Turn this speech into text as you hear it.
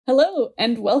Hello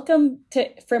and welcome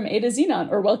to From A to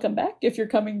Xenon, or welcome back if you're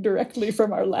coming directly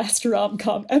from our last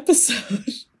rom-com episode.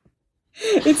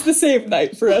 It's the same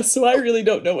night for us, so I really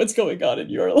don't know what's going on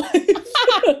in your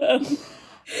life.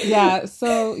 Yeah,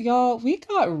 so y'all, we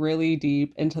got really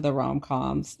deep into the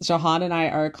rom-coms. Jahan and I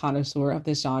are a connoisseur of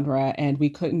this genre, and we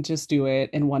couldn't just do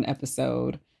it in one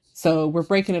episode. So we're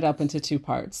breaking it up into two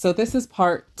parts. So this is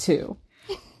part two.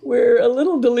 We're a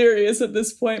little delirious at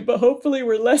this point, but hopefully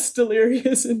we're less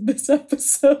delirious in this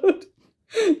episode.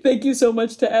 Thank you so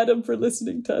much to Adam for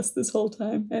listening to us this whole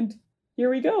time. And here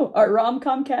we go, our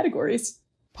rom-com categories.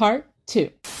 Part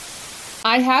two.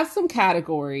 I have some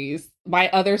categories, my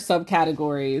other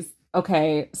subcategories.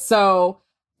 Okay, so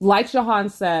like Jahan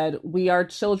said, we are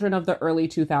children of the early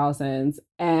 2000s,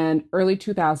 and early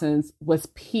 2000s was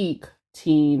peak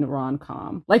teen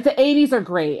rom-com. Like the 80s are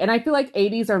great, and I feel like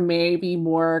 80s are maybe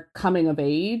more coming of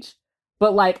age,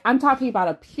 but like I'm talking about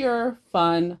a pure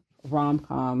fun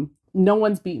rom-com. No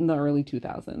one's beaten the early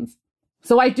 2000s.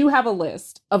 So I do have a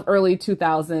list of early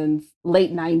 2000s,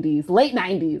 late 90s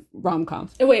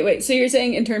rom-coms. Oh, wait. So you're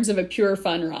saying in terms of a pure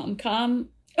fun rom-com?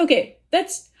 Okay,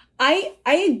 I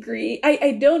agree.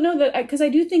 I don't know that, because I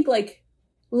do think like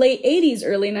late 80s,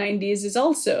 early 90s is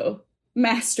also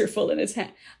masterful in its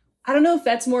hand. I don't know if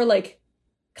that's more like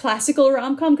classical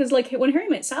rom-com, because like When Harry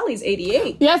Met Sally's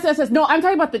 88. Yes. No, I'm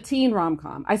talking about the teen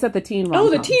rom-com. I said the teen rom-com.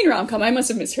 Oh, the teen rom-com. I must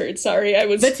have misheard. Sorry, I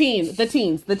was... The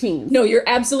teens. No, you're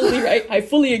absolutely right. I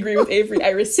fully agree with Avery. I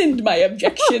rescind my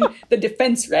objection. The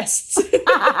defense rests.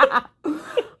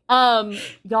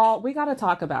 Y'all, we gotta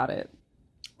talk about it.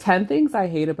 10 Things I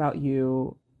Hate About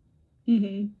You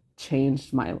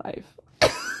changed my life.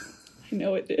 I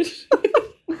know it did.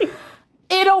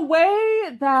 In a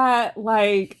way that,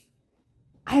 like,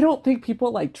 I don't think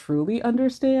people, like, truly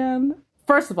understand.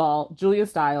 First of all, Julia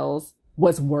Stiles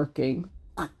was working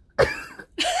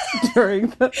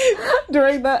during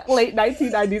the late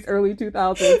 1990s, early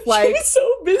 2000s. Like, she was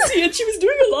so busy, and she was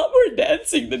doing a lot more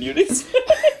dancing than you'd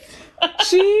expect.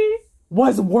 She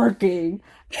was working.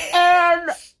 And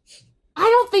I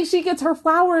don't think she gets her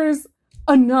flowers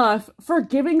enough for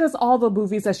giving us all the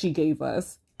movies that she gave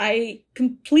us. I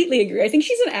completely agree. I think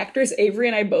she's an actress Avery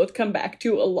and I both come back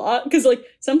to a lot, because like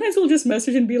sometimes we'll just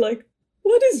message and be like,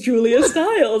 what is Julia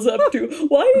Stiles up to?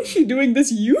 Why is she doing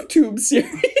this YouTube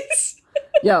series?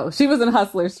 Yo, she was in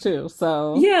Hustlers too,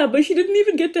 so... Yeah, but she didn't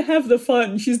even get to have the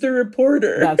fun. She's the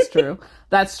reporter.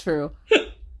 That's true.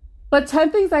 But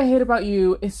 10 Things I Hate About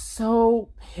You is so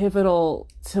pivotal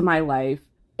to my life.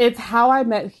 It's how I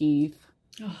met Heath.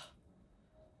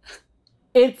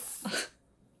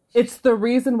 It's the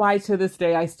reason why to this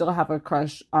day I still have a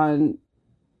crush on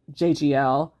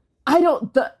JGL.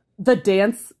 The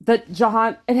dance that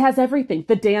Jahan, it has everything.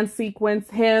 The dance sequence,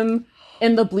 him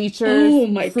in the bleachers. Oh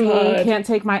my God. Can't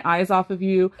take my eyes off of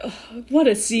you. What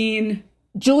a scene.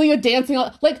 Julia dancing.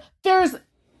 Like, there's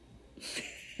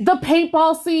the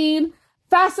paintball scene.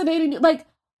 Fascinating. Like,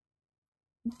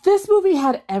 this movie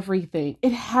had everything.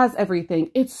 It has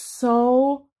everything. It's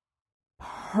so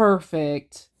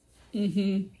perfect.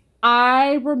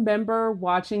 I remember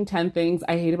watching 10 Things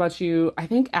I Hate About You, I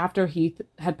think after Heath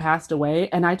had passed away,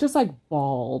 and I just like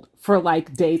bawled for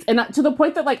like days. And to the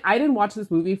point that like I didn't watch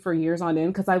this movie for years on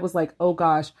end, because I was like, oh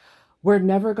gosh, we're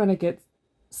never going to get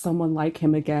someone like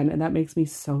him again. And that makes me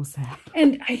so sad.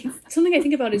 And something I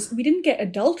think about is we didn't get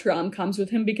adult rom-coms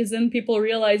with him, because then people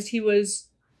realized he was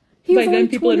only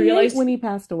people had realized when he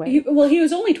passed away. He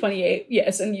was only 28,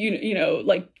 yes. And you know,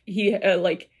 like he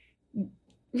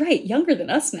right, younger than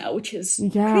us now, which is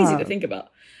crazy to think about.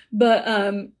 But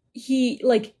he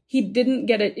didn't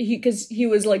get it because he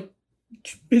was like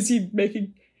busy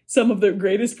making some of the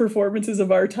greatest performances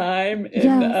of our time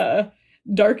in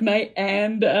Dark Knight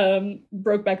and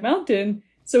Brokeback Mountain.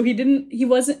 So he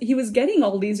was getting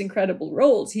all these incredible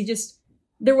roles.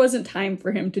 There wasn't time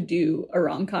for him to do a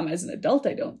rom-com as an adult,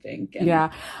 I don't think.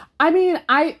 Yeah. I mean,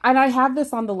 I have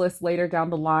this on the list later down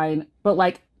the line, but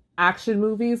like action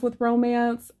movies with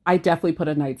romance, I definitely put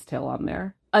A Knight's Tale on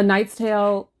there. A Knight's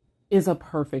Tale is a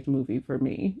perfect movie for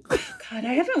me. God,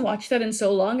 I haven't watched that in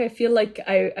so long. I feel like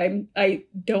I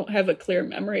don't have a clear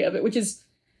memory of it, which is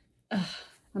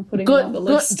I'm putting it on the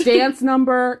list. Good dance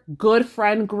number, good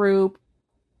friend group.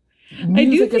 Music I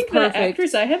do think that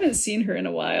actress, I haven't seen her in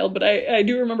a while, but I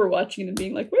do remember watching it and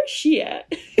being like, where's she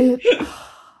at?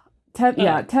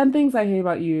 10 Things I Hate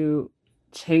About You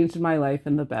changed my life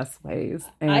in the best ways.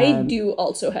 And I do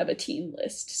also have a teen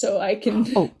list, so I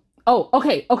can...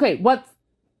 Okay. What?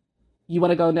 You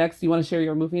want to go next? You want to share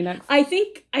your movie next? I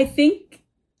think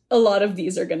a lot of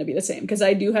these are going to be the same because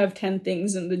I do have 10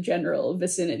 things in the general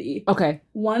vicinity. Okay.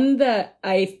 One that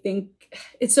I think,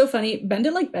 it's so funny, Bend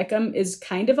It Like Beckham is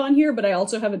kind of on here, but I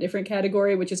also have a different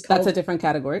category, which is called... That's a different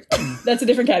category. That's a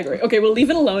different category. Okay, we'll leave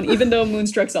it alone, even though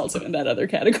Moonstruck's also in that other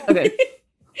category.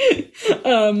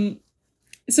 Okay.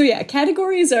 So yeah,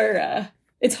 categories are,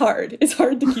 it's hard. It's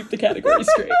hard to keep the categories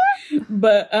straight.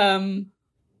 But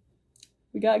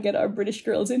we gotta get our British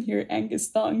girls in here, Angus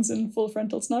thongs and full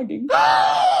frontal snogging.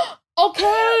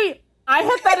 Okay! I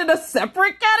had that in a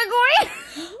separate category.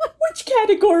 Which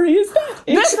category is that?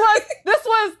 This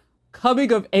was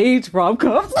coming of age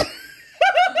rom-coms.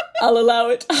 I'll allow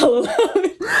it.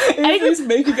 Angus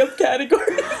making up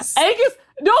categories. Angus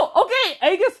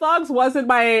Thongs was in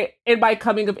my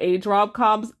coming of age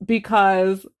rom-coms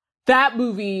because that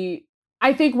movie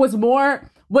I think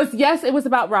yes, it was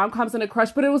about rom-coms and a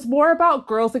crush, but it was more about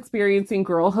girls experiencing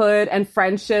girlhood and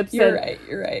friendships. You're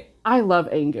right. I love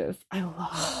Angus. I love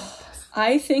Angus.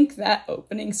 I think that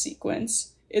opening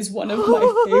sequence is one of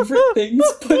my favorite things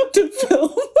put to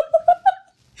film.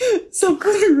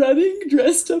 Someone running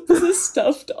dressed up as a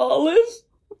stuffed olive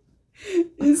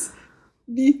is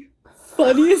the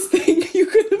funniest thing you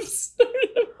could have started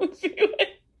a movie with.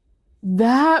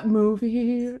 That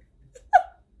movie,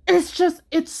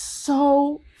 it's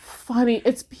so funny.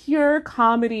 It's pure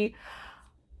comedy.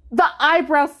 The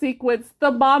eyebrow sequence,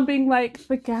 the mom being like,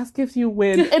 the gas gives you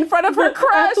wind in front of her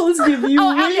crush. Apples give you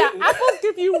wind. Yeah, apples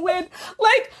give you wind.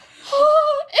 Like,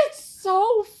 it's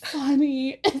so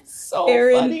funny. It's so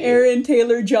funny. Aaron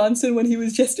Taylor Johnson when he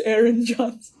was just Aaron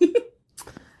Johnson.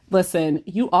 Listen,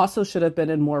 you also should have been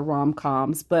in more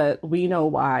rom-coms, but we know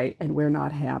why, and we're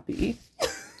not happy.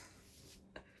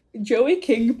 Joey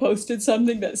King posted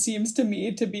something that seems to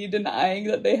me to be denying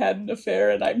that they had an affair,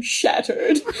 and I'm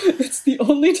shattered. It's the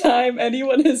only time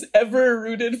anyone has ever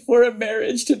rooted for a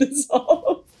marriage to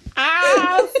dissolve.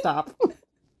 Stop.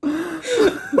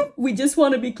 We just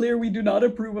want to be clear, we do not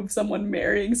approve of someone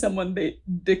marrying someone they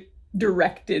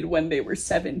directed when they were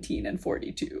 17 and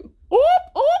 42. Oop.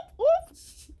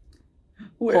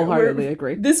 Wholeheartedly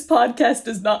agree. This podcast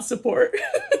does not support.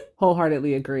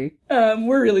 Wholeheartedly agree.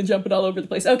 We're really jumping all over the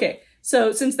place. Okay,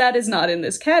 so since that is not in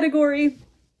this category,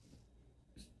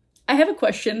 I have a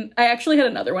question. I actually had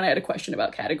another one. I had a question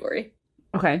about category.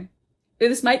 Okay.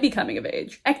 This might be coming of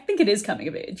age. I think it is coming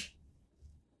of age.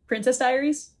 Princess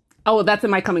Diaries? Oh, that's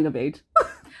in my coming of age.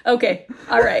 Okay,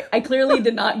 all right. I clearly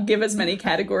did not give as many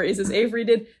categories as Avery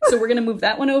did, so we're going to move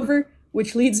that one over,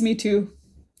 which leads me to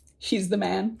She's the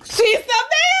Man. She's the Man!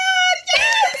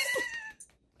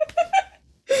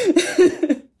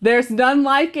 Yes! There's none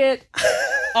like it.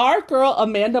 Our girl,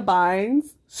 Amanda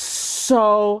Bynes,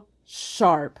 so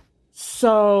sharp,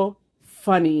 so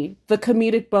funny. The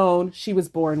comedic bone, she was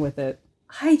born with it.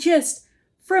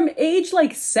 From age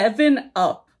like 7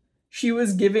 up, she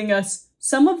was giving us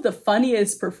some of the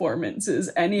funniest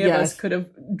performances any of us could have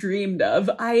dreamed of.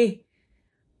 I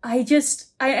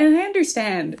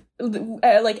understand,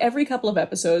 like every couple of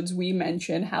episodes we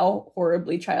mention how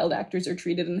horribly child actors are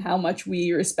treated and how much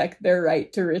we respect their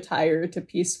right to retire to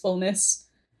peacefulness.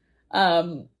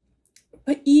 But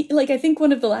I think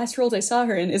one of the last roles I saw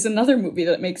her in is another movie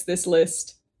that makes this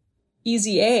list,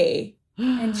 Easy A,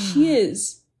 and she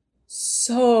is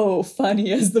so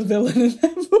funny as the villain in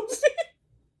that movie.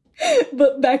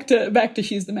 But back to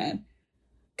She's the Man.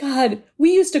 God,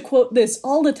 we used to quote this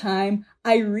all the time.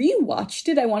 I rewatched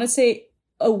it, I want to say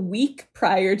a week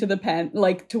prior to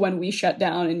to when we shut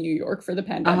down in New York for the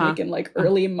pandemic in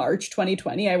early March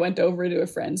 2020. I went over to a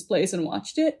friend's place and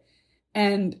watched it.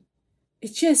 And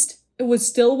it was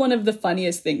still one of the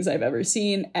funniest things I've ever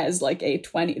seen as a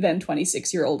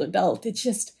 26-year-old adult. It's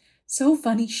just so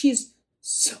funny. She's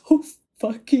so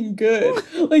fucking good.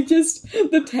 Just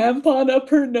the tampon up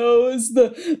her nose,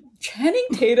 the Channing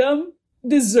Tatum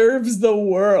deserves the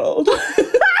world.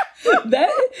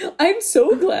 I'm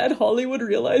so glad Hollywood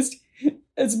realized,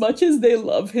 as much as they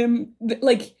love him,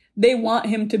 they want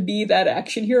him to be that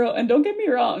action hero. And don't get me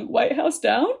wrong, White House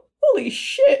Down, holy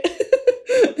shit.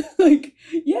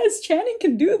 Yes, Channing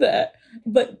can do that.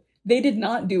 But they did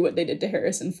not do what they did to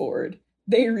Harrison Ford.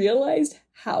 They realized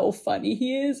how funny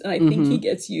he is, and I think he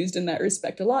gets used in that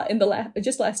respect a lot. In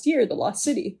just last year, The Lost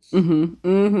City.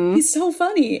 He's so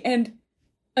funny, and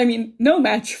I mean, no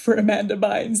match for Amanda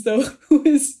Bynes, though, who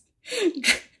is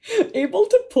able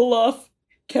to pull off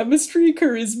chemistry,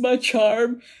 charisma,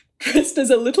 charm, dressed as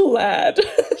a little lad.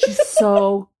 She's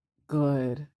so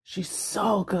good. She's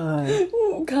so good.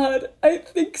 Oh, God. I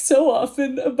think so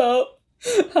often about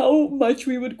how much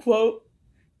we would quote,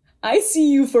 I see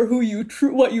you for who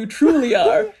what you truly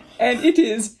are, and it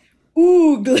is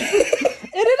oogly.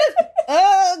 It is.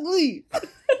 ugly.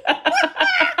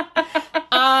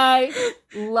 I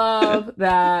love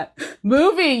that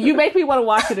movie. You make me want to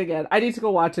watch it again. I need to go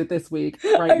watch it this week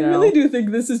right now. I really do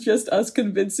think this is just us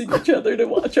convincing each other to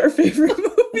watch our favorite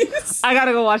movies. I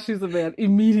gotta go watch She's a Man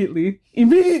immediately.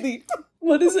 Immediately.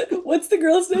 What is it? What's the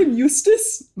girl's name?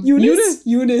 Eustace?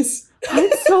 Eunice.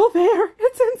 I'm so there.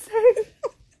 It's insane.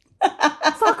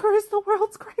 Soccer is the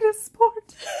world's greatest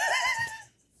sport.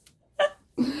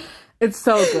 It's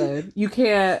so good. You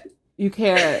can't,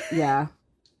 yeah.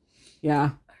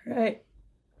 Yeah. All right.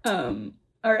 All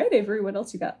right, Avery, what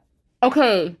else you got?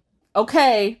 Okay.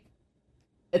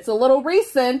 It's a little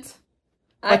recent.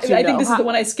 I think this is the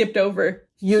one I skipped over.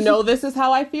 You know, this is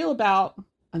how I feel about.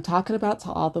 I'm talking about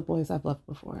To All the Boys I've Loved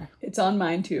Before. It's on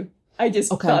mine too. I just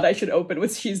thought I should open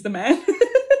with She's the Man.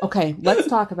 Okay, let's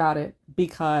talk about it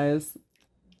because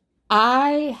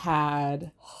I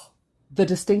had the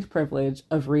distinct privilege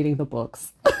of reading the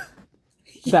books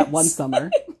that one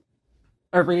summer.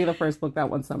 Or reading the first book that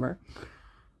one summer.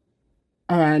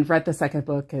 And read the second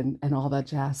book and all that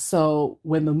jazz. So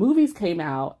when the movies came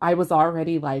out, I was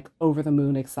already like over the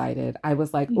moon excited. I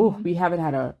was like, oh, we haven't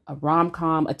had a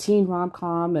rom-com, a teen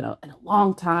rom-com in a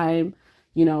long time.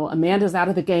 You know, Amanda's out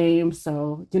of the game.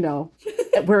 So, you know,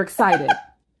 we're excited.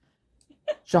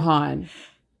 Jahan,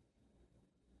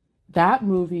 that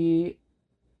movie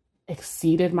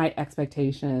exceeded my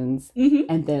expectations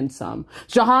and then some.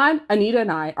 Jahan, Anita,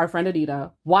 and I, our friend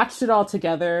Anita, watched it all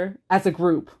together as a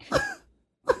group.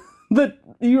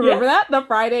 You remember that? The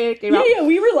Friday it came out? Yeah,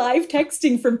 we were live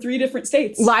texting from 3 different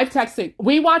states. Live texting.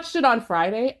 We watched it on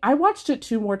Friday. I watched it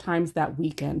 2 more times that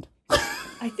weekend.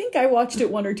 I think I watched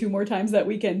it 1 or 2 more times that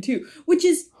weekend too, which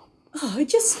is, it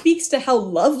just speaks to how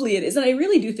lovely it is. And I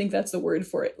really do think that's the word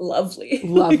for it. Lovely.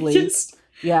 Lovely.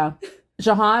 Yeah.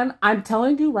 Jahan, I'm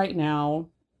telling you right now,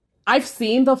 I've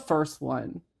seen the first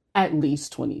one at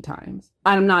least 20 times.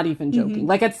 I'm not even joking.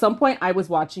 Like at some point I was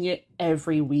watching it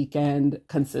every weekend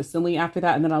consistently after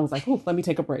that. And then I was like, oh, let me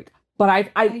take a break.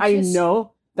 But I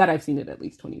know that I've seen it at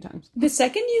least 20 times. The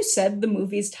second you said the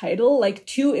movie's title, like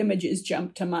 2 images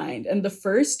jumped to mind. And the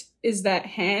first is that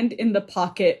hand in the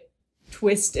pocket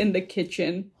twist in the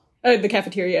kitchen, the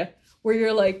cafeteria, where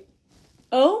you're like,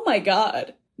 oh my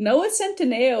God, Noah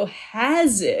Centineo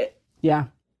has it. Yeah.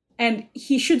 And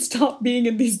he should stop being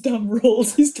in these dumb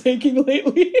roles he's taking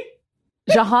lately.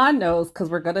 Jahan knows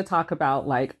because we're going to talk about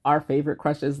like our favorite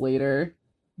crushes later.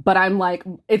 But I'm like,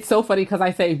 it's so funny because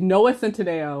I say Noah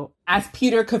Centineo as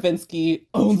Peter Kavinsky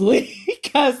only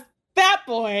because that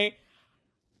boy,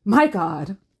 my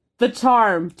God, the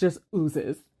charm just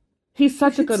oozes. He's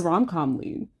such a good rom-com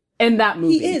lead in that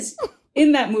movie. He is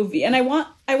in that movie. And I want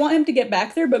him to get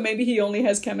back there, but maybe he only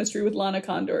has chemistry with Lana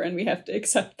Condor and we have to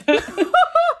accept that.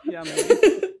 Yeah,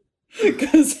 maybe.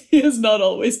 Because he has not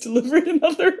always delivered in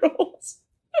other roles.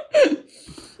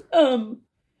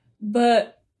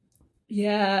 But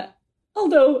yeah,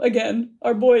 although again,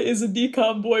 our boy is a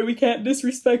decom boy, we can't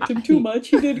disrespect him too much.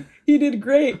 He did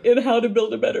great in How to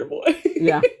Build a Better Boy.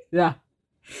 Yeah.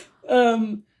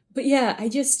 But yeah,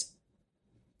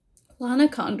 Lana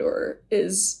Condor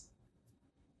is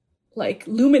like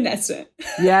luminescent.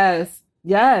 Yes.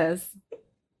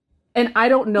 And I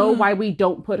don't know why we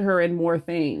don't put her in more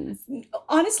things.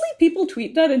 Honestly, people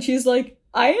tweet that and she's like,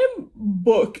 I am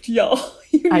booked, y'all.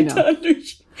 You need to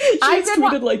understand. She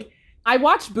tweeted I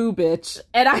watched Boo Bitch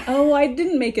and I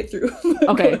didn't make it through.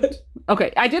 Okay.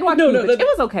 I did watch Boo Bitch. It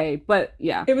was okay, but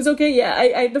yeah. It was okay, yeah.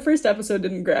 I the first episode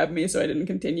didn't grab me, so I didn't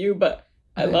continue, but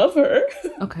I love her.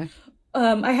 Okay.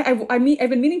 I've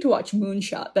been meaning to watch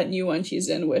Moonshot, that new one she's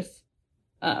in with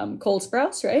Cole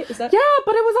Sprouse, right? Is that? Yeah,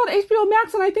 but it was on HBO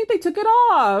Max and I think they took it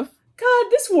off. God,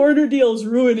 this Warner deal is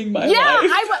ruining my life. Yeah,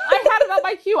 I had it on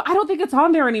my queue. I don't think it's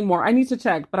on there anymore. I need to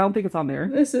check, but I don't think it's on there.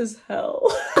 This is hell.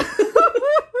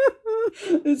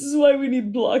 This is why we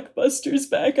need blockbusters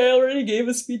back. I already gave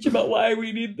a speech about why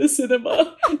we need the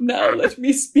cinema. Now let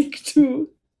me speak to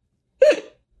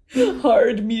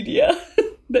hard media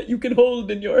that you can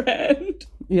hold in your hand.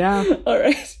 Yeah. All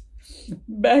right.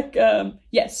 Back,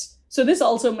 yes. So this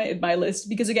also made my list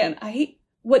because again,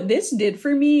 what this did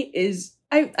for me is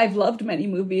I've loved many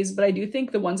movies, but I do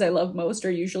think the ones I love most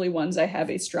are usually ones I have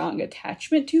a strong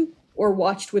attachment to or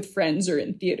watched with friends or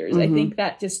in theaters. I think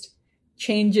that just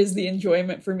changes the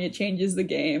enjoyment for me. It changes the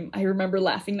game. I remember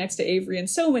laughing next to Avery in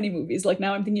so many movies. Like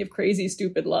now I'm thinking of Crazy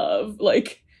Stupid Love.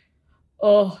 Like,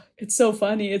 oh, it's so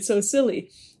funny. It's so silly.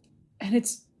 And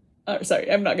it's, sorry,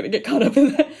 I'm not going to get caught up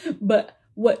in that. But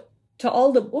what To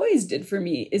All the Boys did for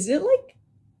me is it like,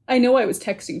 I know I was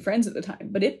texting friends at the time,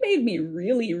 but it made me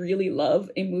really, really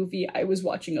love a movie I was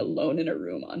watching alone in a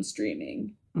room on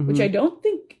streaming. which I don't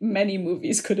think many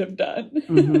movies could have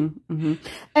done.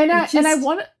 And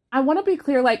I want to be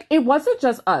clear, like, it wasn't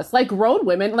just us. Like, grown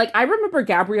women, like, I remember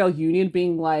Gabrielle Union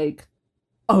being like,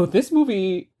 oh, this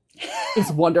movie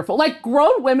is wonderful. Like,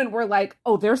 grown women were like,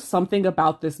 oh, there's something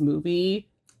about this movie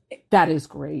that is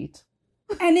great.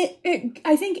 And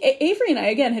I think Avery and I,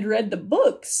 again, had read the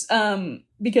books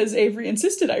because Avery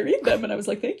insisted I read them. And I was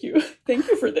like, thank you. Thank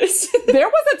you for this. There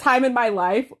was a time in my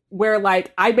life where,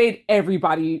 like, I made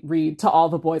everybody read To All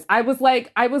the Boys. I was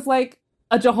like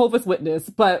a Jehovah's Witness,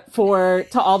 but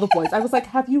To All the Boys. I was like,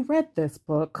 have you read this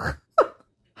book?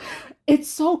 It's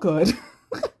so good.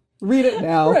 Read it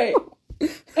now. Right.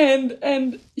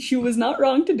 And she was not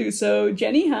wrong to do so.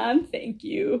 Jenny Han, thank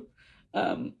you.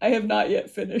 I have not yet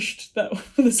finished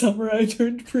The Summer I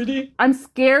Turned Pretty. I'm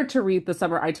scared to read The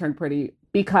Summer I Turned Pretty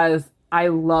because I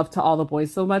love To All the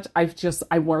Boys so much. I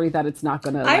worry that it's not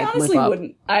going to I honestly live up.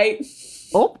 Wouldn't. I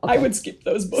would skip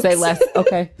those books. Say less.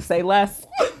 Okay. Say less.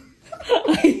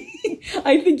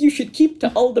 I think you should keep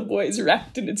To All the Boys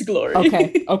wrapped in its glory.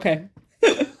 Okay.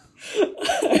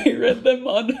 I read them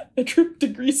on a trip to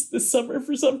Greece this summer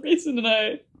for some reason,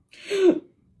 and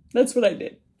that's what I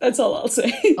did. That's all I'll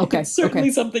say. Okay. It's certainly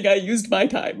something I used my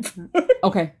time for.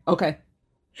 Okay.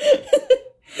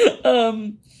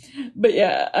 But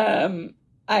yeah,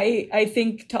 I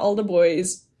think To All the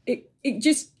Boys, it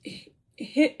just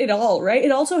hit it all, right?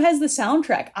 It also has the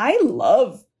soundtrack. I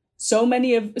love so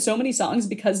many songs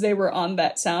because they were on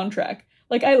that soundtrack.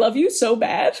 Like, I Love You so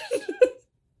bad.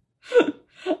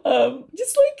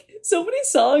 Just like so many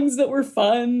songs that were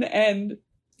fun and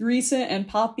recent and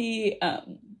poppy.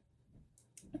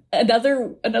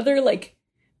 Another like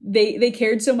they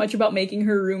cared so much about making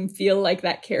her room feel like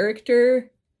that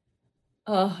character.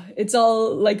 It's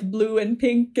all like blue and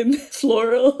pink and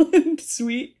floral and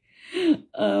sweet.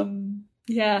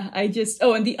 Yeah, and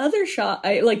the other shot,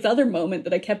 the other moment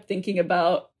that I kept thinking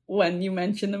about when you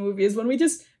mentioned the movie is when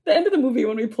the end of the movie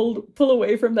when we pull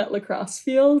away from that lacrosse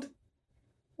field.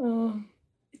 Oh,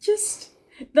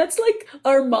 that's like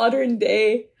our modern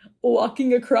day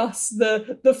walking across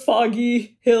the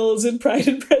foggy hills in Pride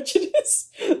and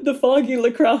Prejudice, the foggy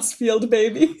lacrosse field,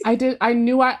 baby. I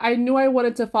knew I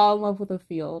wanted to fall in love with a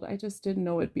field. I just didn't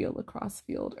know it'd be a lacrosse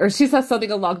field. Or she says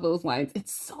something along those lines.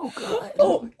 It's so good.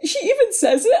 Oh, she even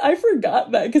says it? I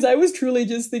forgot that because I was truly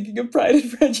just thinking of Pride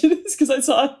and Prejudice because I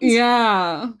saw it.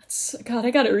 Yeah. God, I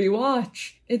gotta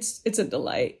rewatch. It's a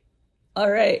delight. All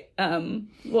right.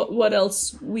 What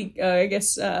else? I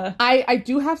guess. I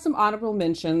do have some honorable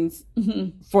mentions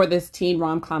for this teen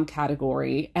rom-com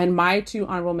category, and my two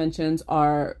honorable mentions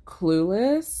are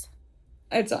Clueless.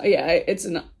 It's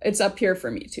up here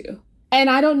for me too. And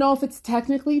I don't know if it's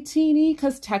technically teeny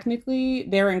because technically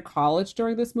they're in college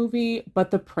during this movie,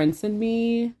 but The Prince and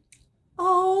Me.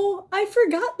 Oh, I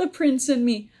forgot The Prince and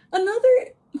Me. Another.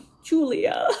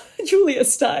 Julia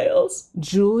Stiles.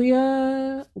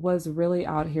 Julia was really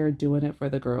out here doing it for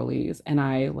the girlies, and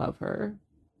I love her.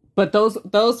 But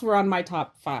those were on my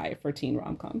top 5 for teen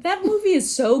rom-com. That movie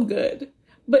is so good.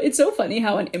 But it's so funny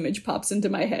how an image pops into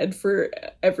my head for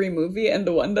every movie, and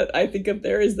the one that I think of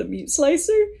there is the meat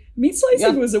slicer. Meat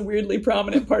slicing was a weirdly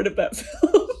prominent part of that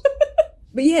film.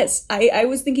 But yes, I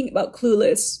was thinking about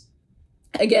Clueless.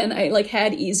 Again, I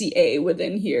had Easy A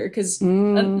within here, because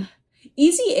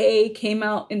Easy A came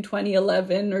out in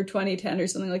 2011 or 2010 or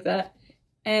something like that.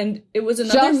 And it was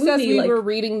another just movie. Just as we were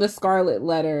reading the Scarlet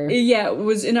Letter. Yeah, it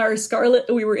was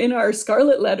we were in our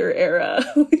Scarlet Letter era.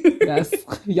 Yes.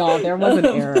 Y'all, there was an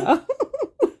era.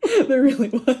 There really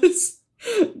was.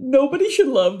 Nobody should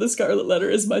love the Scarlet Letter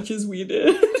as much as we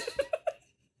did.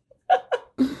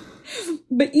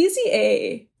 But Easy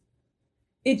A,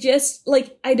 it just,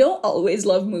 I don't always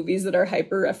love movies that are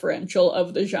hyper-referential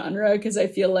of the genre, because I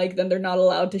feel like then they're not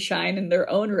allowed to shine in their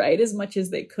own right as much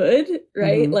as they could,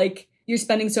 right? Mm-hmm. You're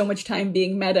spending so much time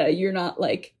being meta, you're not,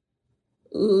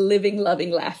 living,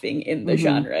 loving, laughing in the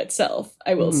genre itself,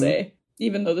 I will say,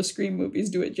 even though the Scream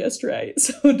movies do it just right.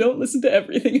 So don't listen to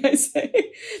everything I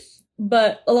say.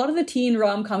 But a lot of the teen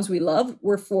rom-coms we love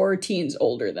were for teens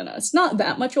older than us. Not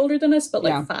that much older than us, but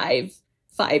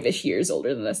five-ish years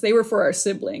older than us. They were for our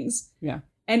siblings. Yeah.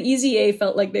 And Easy A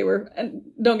felt like they were, and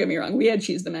don't get me wrong, we had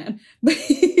She's the Man, but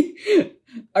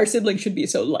our siblings should be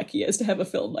so lucky as to have a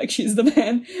film like She's the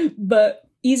Man. But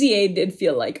Easy A did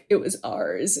feel like it was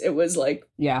ours. It was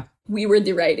we were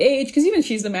the right age, because even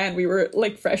She's the Man, we were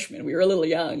freshmen, we were a little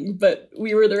young, but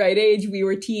we were the right age. We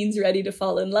were teens ready to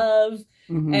fall in love.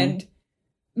 And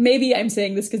maybe I'm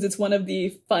saying this because it's one of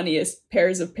the funniest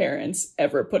pairs of parents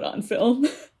ever put on film.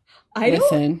 I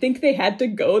don't think they had to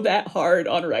go that hard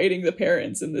on writing the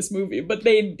parents in this movie, but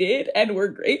they did, and we're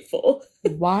grateful.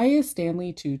 Why is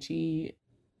Stanley Tucci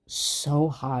so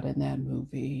hot in that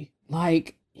movie?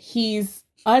 Like, he's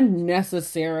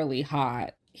unnecessarily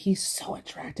hot. He's so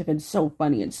attractive and so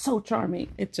funny and so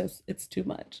charming. It's too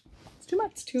much. It's too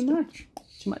much. It's too much.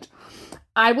 Too much.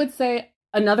 I would say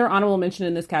another honorable mention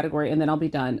in this category, and then I'll be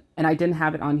done. And I didn't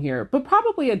have it on here, but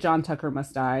probably A John Tucker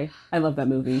Must Die. I love that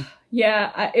movie.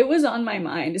 Yeah, it was on my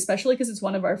mind, especially because it's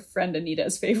one of our friend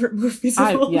Anita's favorite movies.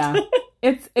 Yeah,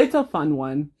 it's a fun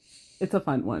one. It's a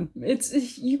fun one.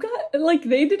 You got, like,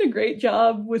 they did a great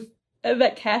job with,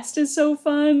 that cast is so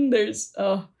fun. There's,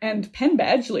 and Penn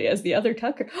Badgley as the other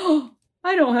Tucker. Oh,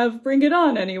 I don't have Bring It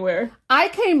On anywhere. I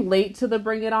came late to the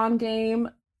Bring It On game.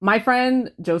 My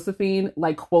friend Josephine,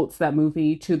 like, quotes that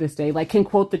movie to this day, like, can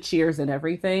quote the cheers and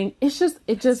everything. It's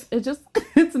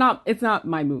not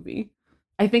my movie.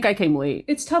 I think I came late.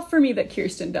 It's tough for me that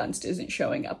Kirsten Dunst isn't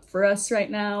showing up for us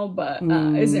right now, but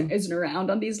isn't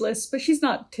around on these lists. But she's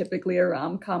not typically a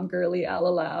rom-com girly, I'll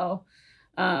allow.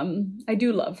 I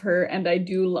do love her, and I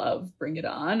do love Bring It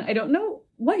On. I don't know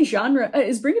what genre.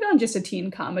 Is Bring It On just a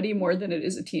teen comedy more than it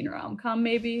is a teen rom-com,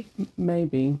 maybe?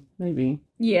 Maybe.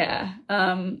 Yeah,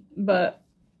 but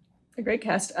a great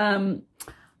cast. So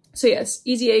yes,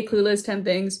 Easy A, Clueless, 10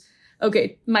 Things.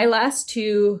 Okay, my last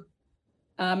two,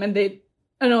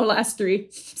 last three.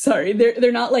 Sorry,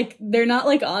 they're not like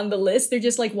on the list. They're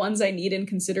just like ones I need in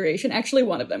consideration. Actually,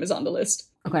 one of them is on the list.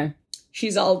 Okay,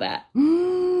 She's All That.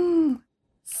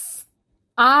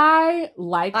 I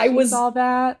like She's All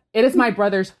That. It is my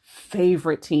brother's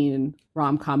favorite teen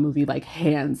rom-com movie, like,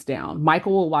 hands down.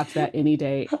 Michael will watch that any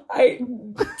day. I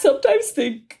sometimes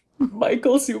think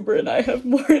Michael Suber and I have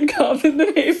more in common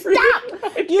than Avery. Stop!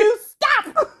 You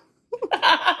stop!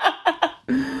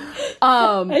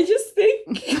 I just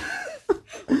think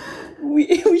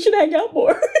we should hang out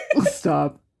more.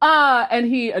 Stop. And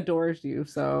he adores you,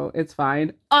 so it's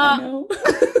fine. I know.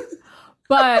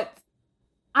 But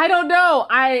I don't know.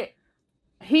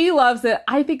 He loves it.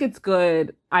 I think it's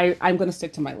good. I'm going to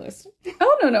stick to my list.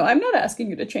 Oh, no. I'm not asking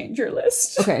you to change your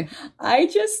list. Okay. I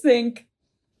just think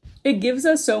it gives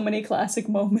us so many classic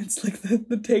moments, like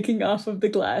the taking off of the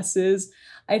glasses.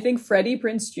 I think Freddie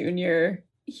Prinze Jr.,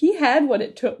 he had what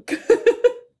it took.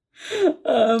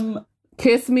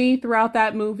 Kiss Me throughout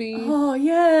that movie. Oh,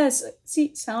 yes. See,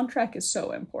 soundtrack is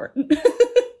so important.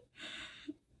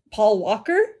 Paul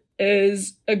Walker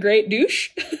is a great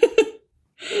douche.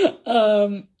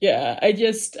 Yeah,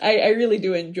 I really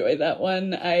do enjoy that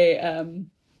one. I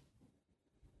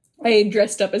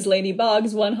dressed up as Lainey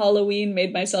Boggs one Halloween,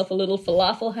 made myself a little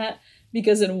falafel hat,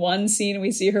 because in one scene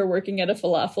we see her working at a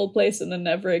falafel place and then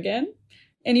never again.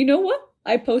 And you know what?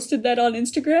 I posted that on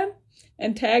Instagram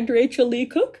and tagged Rachel Lee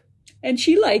Cook, and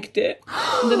she liked it.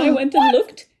 And then I went and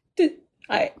looked.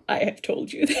 I have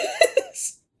told you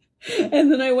this.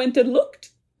 And then I went and looked,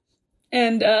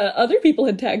 and other people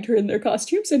had tagged her in their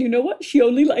costumes, and you know what? She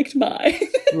only liked mine.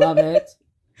 Love it.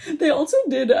 They also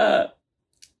did,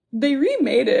 they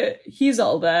remade it, He's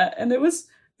All That, and it was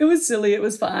silly, it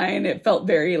was fine, it felt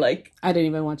very, like... I didn't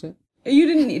even watch it. You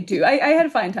didn't need to. I had a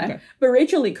fine time. Okay. But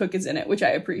Rachel Lee Cook is in it, which I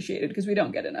appreciated, because we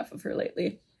don't get enough of her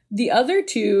lately. The other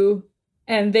two,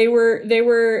 and they were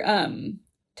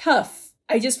tough.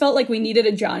 I just felt like we needed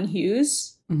a John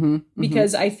Hughes,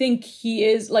 because I think he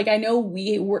is, like, I know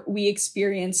we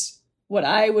experienced what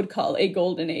I would call a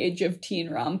golden age of teen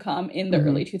rom-com in the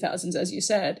early 2000s, as you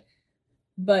said,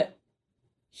 but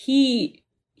he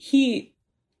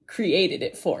created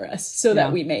it for us so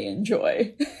that we may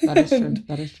enjoy. That is true.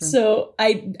 That is true. So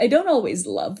I don't always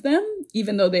love them,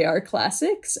 even though they are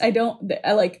classics. I don't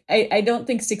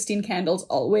think 16 Candles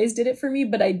always did it for me,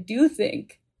 but I do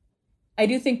think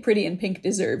Pretty in Pink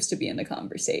deserves to be in the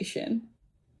conversation.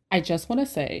 I just want to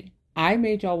say, I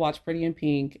made y'all watch Pretty in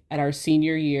Pink at our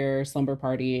senior year slumber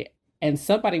party, and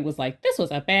somebody was like, "This was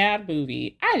a bad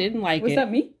movie. I didn't like it." Was that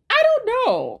me? I don't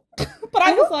know. But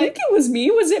I was don't think it was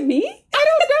me. Was it me? I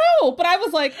don't know. But I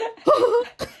was like,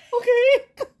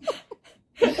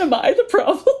 okay. Am I the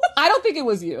problem? I don't think it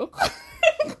was you.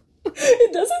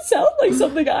 It doesn't sound like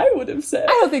something I would have said.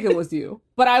 I don't think it was you.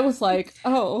 But I was like,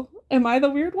 oh, am I the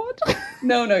weird one?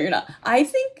 No, you're not. I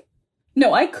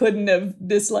couldn't have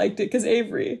disliked it, because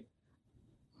Avery,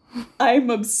 I'm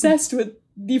obsessed with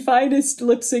the finest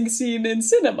lip sync scene in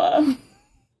cinema.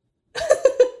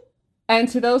 And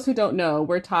to those who don't know,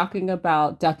 we're talking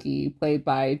about Ducky, played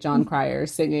by John Cryer,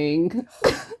 singing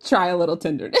Try a Little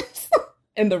Tenderness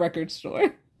in the record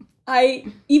store.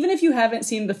 Even if you haven't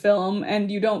seen the film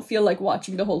and you don't feel like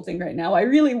watching the whole thing right now, I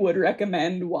really would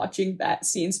recommend watching that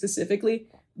scene specifically,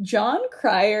 John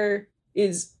Cryer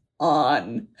is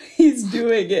on. He's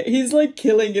doing it. He's like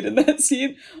killing it in that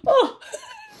scene. Oh,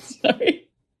 sorry.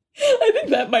 I think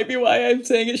that might be why I'm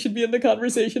saying it should be in the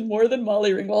conversation more than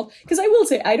Molly Ringwald. Because I will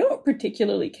say, I don't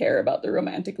particularly care about the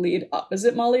romantic lead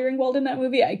opposite Molly Ringwald in that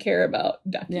movie. I care about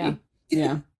Ducky. Yeah.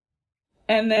 Yeah.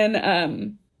 And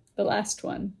then the last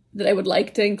one that I would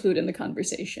like to include in the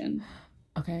conversation.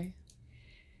 Okay.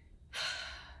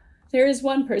 There is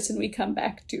one person we come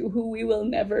back to who we will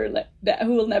never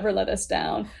let us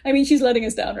down. I mean, she's letting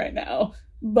us down right now,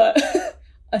 but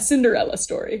a Cinderella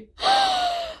story.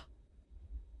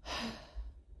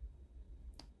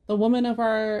 The woman of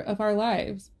our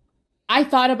lives. I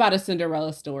thought about a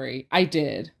Cinderella story. I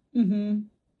did. Mm-hmm.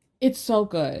 It's so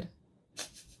good.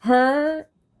 Her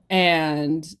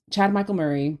and Chad Michael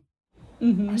Murray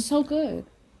are so good.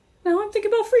 Now I'm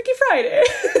thinking about Freaky Friday.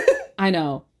 I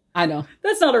know.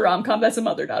 That's not a rom-com. That's a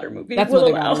mother-daughter movie. That's a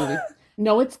mother-daughter movie.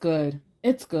 No, it's good.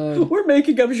 It's good. We're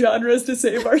making up genres to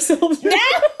save ourselves.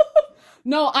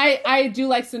 No, I do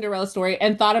like Cinderella story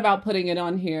and thought about putting it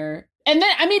on here. And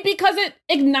then, I mean, because it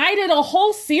ignited a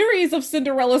whole series of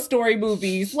Cinderella story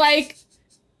movies. Like,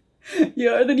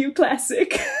 you're the new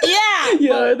classic. Yeah.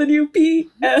 You're the new P.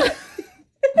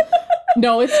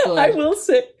 No, it's good. I will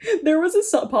say, there was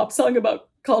a pop song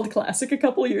called Classic a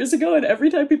couple years ago, and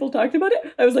every time people talked about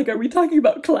it, I was like, are we talking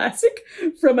about Classic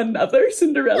from another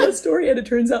Cinderella story? And it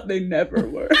turns out they never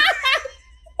were.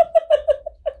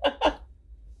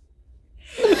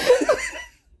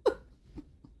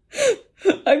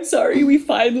 I'm sorry, we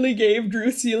finally gave Drew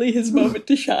Seeley his moment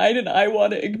to shine, and I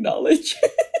want to acknowledge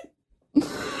it.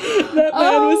 That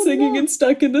man was singing in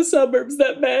Stuck in the Suburbs.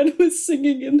 That man was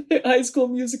singing in High School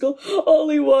Musical. All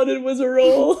he wanted was a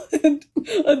role, and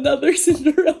another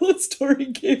Cinderella story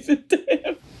gave it to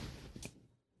him.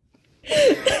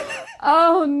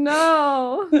 Oh,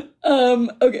 no.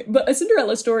 Okay, but a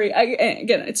Cinderella story,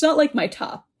 again, it's not like my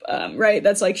top, right?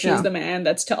 That's like She's the Man,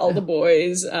 that's To All the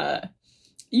Boys,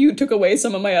 you took away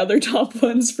some of my other top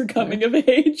ones for coming of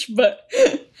age, but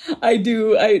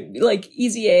I like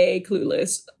Easy A,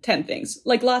 Clueless, 10 Things,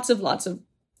 like lots of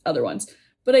other ones.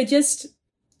 But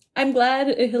I'm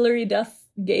glad Hilary Duff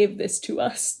gave this to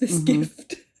us, this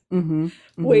gift. Mm-hmm.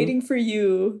 Mm-hmm. Waiting for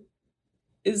you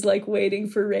is like waiting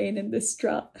for rain in this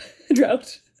drought.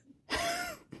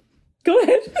 Go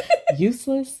ahead.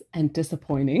 Useless and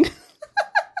disappointing.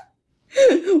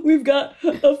 We've got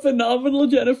a phenomenal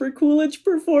Jennifer Coolidge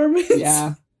performance.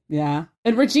 Yeah.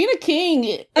 And Regina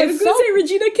King. I was going to say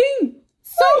Regina King.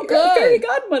 So good. Fairy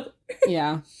godmother.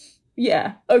 Yeah.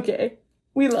 Yeah. Okay.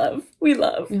 We love. We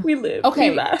live. Okay.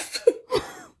 We laugh.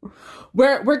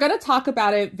 We're going to talk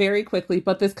about it very quickly,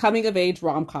 but this coming of age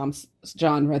rom-com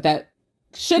genre that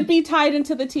should be tied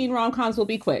into the teen rom-coms will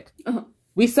be quick. Uh-huh.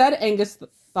 We said Angus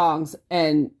Thongs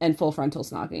and Full Frontal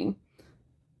Snogging.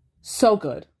 So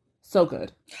good. So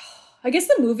good. I guess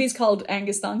the movie's called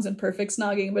Angus Thongs and Perfect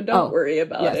Snogging, but don't worry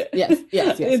about it.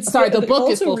 Yes. Sorry, the book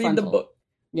is Full Frontal. The book.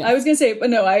 Yes. I was going to say, but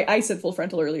no, I said Full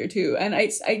Frontal earlier too. And I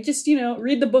just,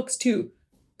 read the books too.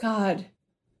 God.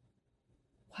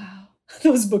 Wow.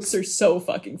 Those books are so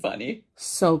fucking funny.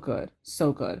 So good.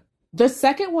 So good. The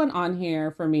second one on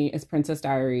here for me is Princess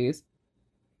Diaries.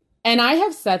 And I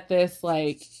have said this,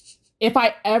 like, if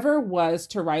I ever was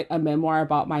to write a memoir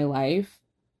about my life,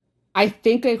 I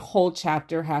think a whole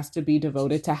chapter has to be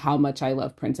devoted to how much I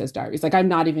love Princess Diaries. Like, I'm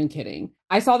not even kidding.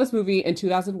 I saw this movie in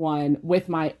 2001 with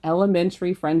my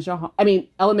elementary friend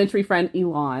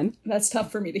Elon. That's tough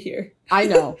for me to hear. I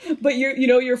know. But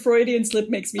your Freudian slip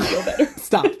makes me feel better.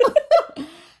 Stop.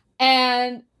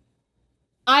 And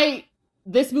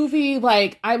this movie,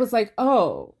 like, I was like,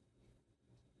 oh,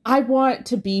 I want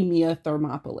to be Mia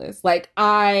Thermopolis. Like,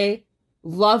 I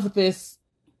love this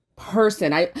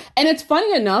person. And it's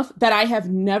funny enough that I have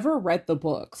never read the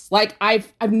books. Like,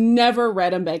 I've never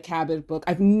read a Meg Cabot book.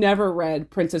 I've never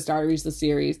read Princess Diaries, the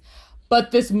series.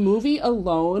 But this movie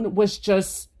alone was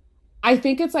just, I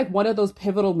think it's like one of those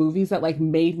pivotal movies that like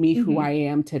made me who I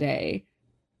am today.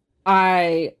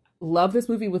 I love this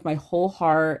movie with my whole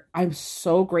heart. I'm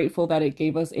so grateful that it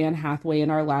gave us Anne Hathaway in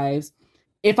our lives.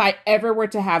 If I ever were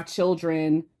to have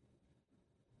children,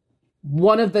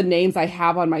 one of the names I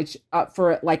have on my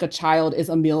for like a child is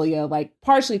Amelia, like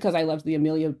partially because I loved the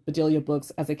Amelia Bedelia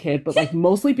books as a kid, but like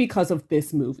mostly because of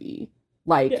this movie.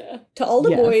 Like, To All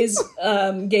the Boys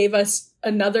gave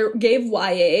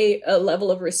YA a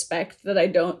level of respect that I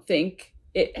don't think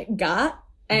it got,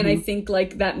 and I think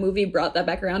like that movie brought that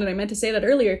back around. And I meant to say that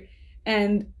earlier.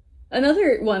 And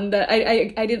another one that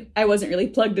I wasn't really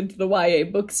plugged into the YA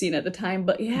book scene at the time,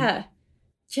 but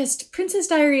just Princess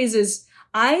Diaries is.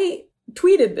 I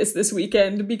tweeted this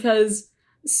weekend because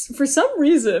for some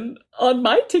reason, on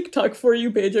my TikTok For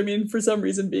You page, I mean, for some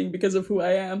reason being because of who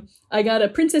I am, I got a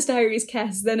Princess Diaries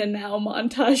cast then and now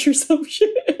montage or some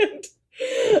shit.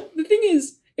 The thing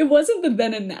is, it wasn't the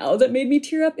then and now that made me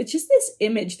tear up. It's just this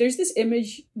image. There's this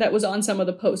image that was on some of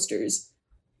the posters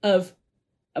of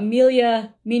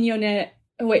Amelia Mignonette.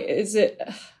 Oh, wait, is it?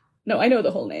 No, I know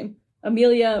the whole name.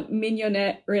 Amelia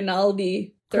Mignonette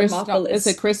Rinaldi Thermopolis. Is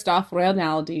it Christophe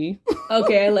Rinaldi?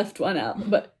 Okay, I left one out,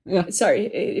 but yeah. Sorry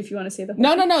if you want to say the whole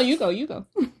No, you go.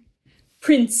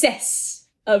 Princess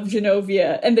of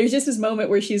Genovia. And there's just this moment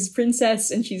where she's princess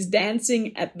and she's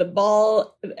dancing at the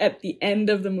ball at the end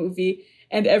of the movie,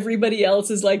 and everybody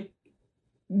else is like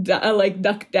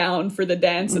ducked down for the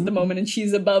dance at the moment, and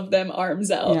she's above them, arms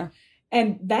out. Yeah.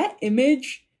 And that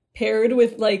image paired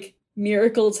with like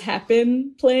Miracles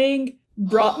Happen playing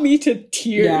brought me to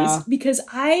tears because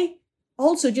I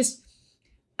also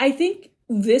I think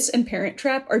this and Parent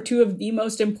Trap are two of the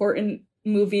most important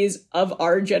movies of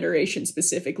our generation,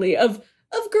 specifically of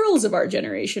girls of our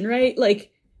generation, right?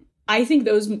 Like, I think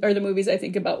those are the movies I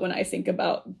think about when I think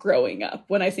about growing up.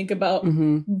 When I think about,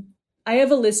 I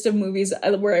have a list of movies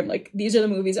where I'm like, these are the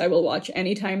movies I will watch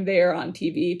anytime they are on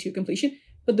TV to completion.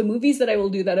 But the movies that I will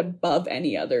do that above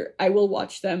any other, I will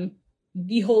watch them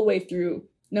the whole way through,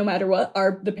 no matter what,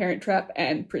 are The Parent Trap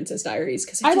and Princess Diaries.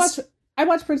 Because I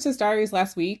watched Princess Diaries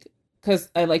last week because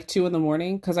I like 2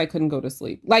 a.m. because I couldn't go to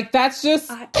sleep. Like, that's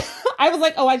just, I was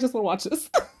like, oh, I just want to watch this.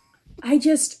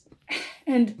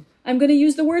 And I'm going to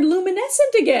use the word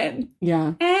luminescent again.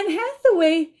 Yeah. Anne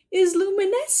Hathaway is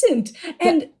luminescent.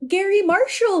 And Gary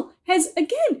Marshall has,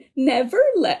 again, never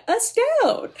let us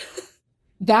down.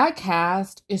 That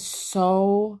cast is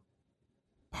so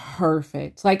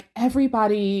perfect. Like,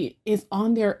 everybody is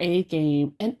on their A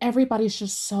game and everybody's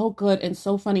just so good and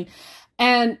so funny.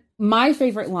 And my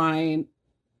favorite line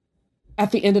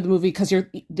at the end of the movie, because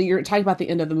you're talking about the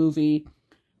end of the movie,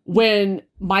 when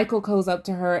Michael goes up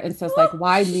to her and says, like,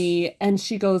 why me? And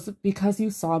she goes, because you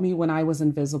saw me when I was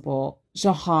invisible.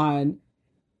 Jahan,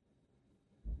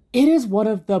 it is one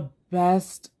of the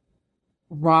best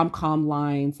rom-com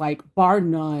lines, like, bar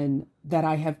none, that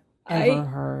I have ever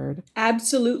heard.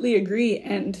 Absolutely agree.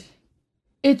 And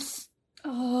it's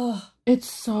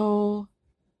so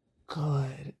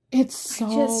good. It's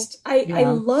so I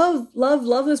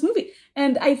love this movie.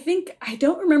 And I think, I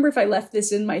don't remember if I left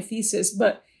this in my thesis,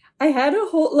 but I had a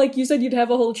whole, like you said, you'd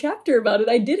have a whole chapter about it.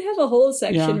 I did have a whole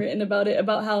section written about it,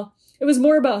 about how it was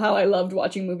more about how I loved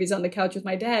watching movies on the couch with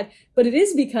my dad. But it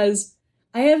is because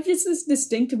I have just this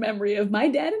distinct memory of my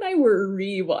dad and I were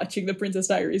re-watching The Princess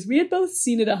Diaries. We had both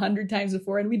seen it 100 times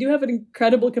before, and we do have an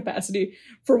incredible capacity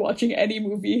for watching any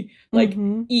movie like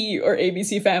E or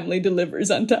ABC Family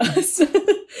delivers unto us.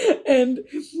 And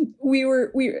we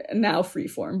were now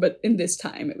Freeform, but in this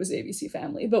time it was ABC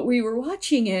Family. But we were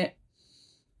watching it,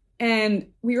 and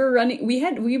we were running.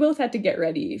 We both had to get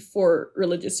ready for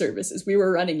religious services. We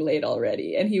were running late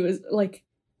already, and he was like,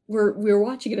 we were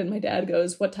watching it, and my dad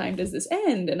goes, "What time does this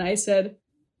end?" And I said,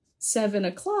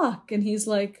 7:00. And he's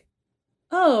like,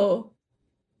 "Oh,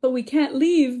 but we can't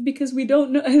leave because we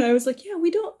don't know." And I was like, "Yeah,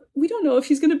 we don't know if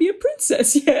she's gonna be a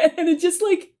princess yet." And it just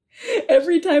like,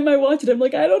 every time I watch it, I'm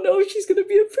like, I don't know if she's gonna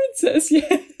be a princess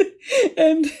yet.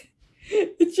 And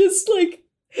it's just like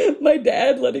my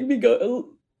dad letting me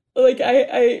go, like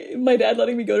my dad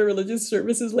letting me go to religious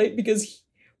services late because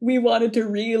we wanted to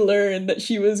relearn that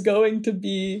she was going to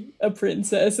be a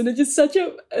princess. And it's just such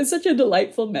a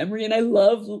delightful memory. And I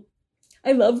love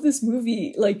this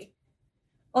movie. Like,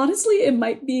 honestly, it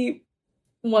might be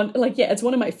it's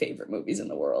one of my favorite movies in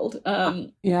the world.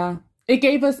 Yeah. It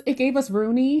gave us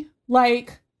Rooney.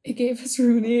 Like, it gave us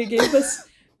Rooney. It gave us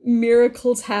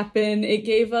Miracles Happen.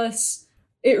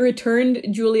 It returned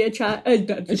Julie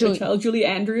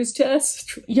Andrews to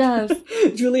us. Yes.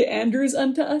 Julie Andrews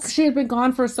unto us. She had been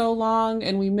gone for so long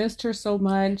and we missed her so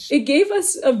much. It gave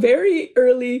us a very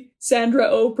early Sandra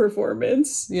Oh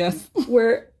performance. Yes.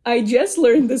 Where I just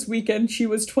learned this weekend she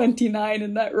was 29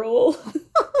 in that role.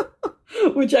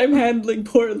 Which I'm handling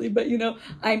poorly, but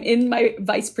I'm in my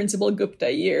Vice Principal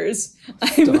Gupta years.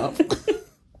 Stop.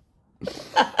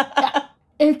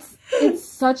 It's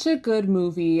such a good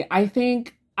movie. I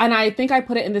think I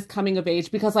put it in this coming of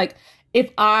age because, like,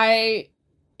 if I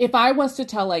was to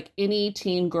tell like any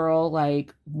teen girl,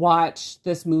 like, watch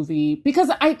this movie, because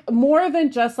I more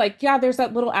than just like, yeah, there's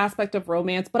that little aspect of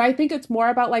romance, but I think it's more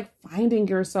about like finding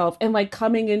yourself and like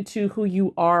coming into who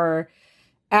you are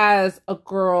as a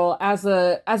girl, as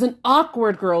an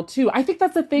awkward girl too. I think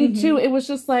that's the thing too. It was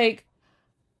just like,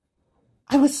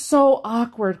 I was so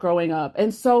awkward growing up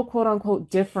and so quote unquote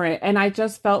different. And I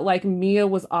just felt like Mia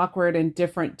was awkward and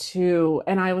different too.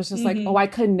 And I was just like, oh, I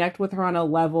connect with her on a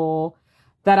level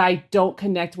that I don't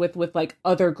connect with like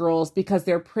other girls because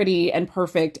they're pretty and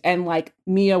perfect. And like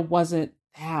Mia wasn't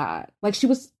that. Like she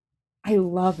was, I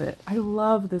love it. I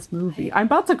love this movie. I'm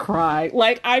about to cry.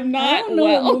 Like I'm not. I don't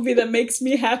know a movie that makes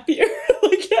me happier.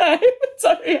 Like yeah, I'm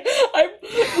sorry.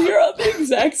 We're on the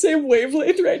exact same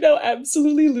wavelength right now.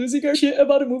 Absolutely losing our shit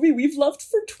about a movie we've loved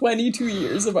for 22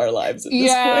 years of our lives at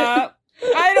this point.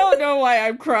 I don't know why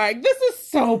I'm crying. This is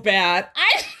so bad.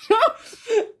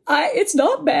 It's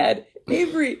not bad.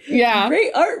 Avery. Yeah.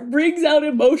 Great art brings out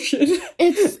emotion.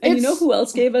 And you know who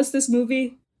else gave us this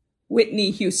movie?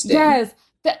 Whitney Houston. Yes.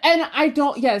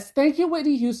 Thank you,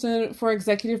 Whitney Houston, for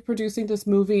executive producing this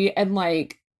movie. And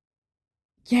like,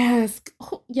 yes.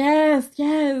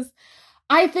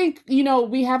 I think,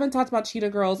 we haven't talked about Cheetah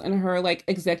Girls and her like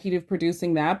executive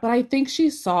producing that, but I think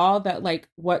she saw that like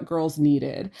what girls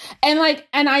needed. And like,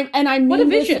 and I mean what a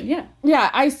vision. This, yeah.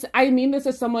 I mean this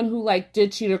as someone who like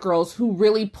did Cheetah Girls, who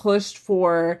really pushed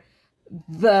for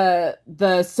the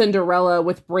Cinderella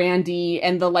with Brandy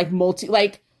and the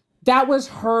like that was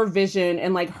her vision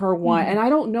and like her one. And I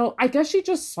don't know, I guess she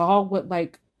just saw what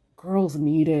like girls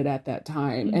needed at that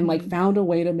time and like found a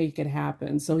way to make it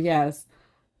happen. So yes,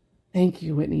 thank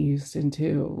you, Whitney Houston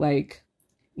too. Like,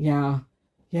 yeah.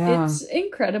 It's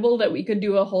incredible that we could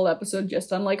do a whole episode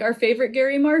just on like our favorite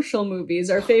Gary Marshall movies,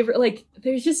 our favorite, like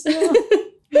there's just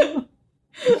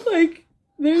like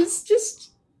there's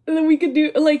just, then we could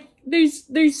do like,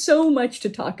 there's so much to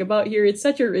talk about here. It's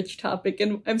such a rich topic,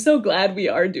 and I'm so glad we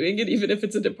are doing it, even if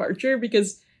it's a departure,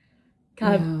 because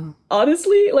God,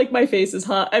 honestly, like my face is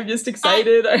hot. I'm just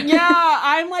excited.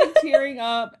 I'm like tearing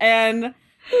up, and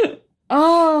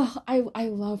I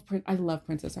love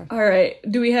Princess Arthur. All right,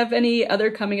 do we have any other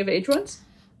coming of age ones?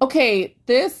 Okay,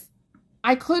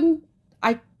 I couldn't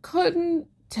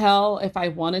tell if I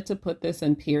wanted to put this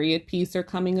in period piece or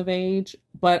coming of age,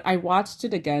 but I watched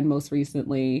it again most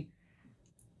recently.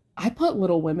 I put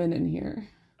Little Women in here.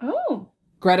 Oh.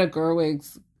 Greta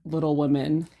Gerwig's Little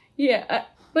Women. Yeah,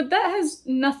 but that has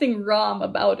nothing rom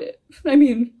about it. I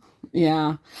mean...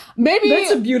 Yeah. Maybe...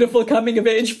 That's a beautiful coming of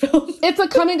age film. It's a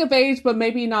coming of age, but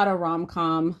maybe not a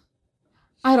rom-com.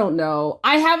 I don't know.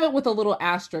 I have it with a little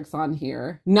asterisk on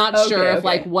here. Not sure if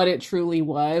like what it truly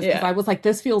was. Because I was like,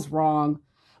 this feels wrong.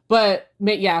 But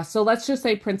yeah, so let's just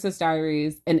say Princess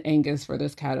Diaries and Angus for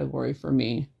this category for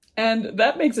me. And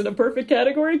that makes it a perfect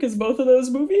category because both of those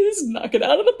movies knock it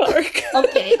out of the park.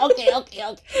 Okay.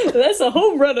 That's a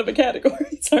home run of a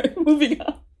category. Sorry, moving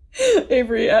on.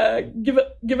 Avery,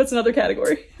 give us another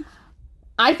category.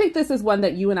 I think this is one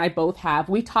that you and I both have.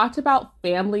 We talked about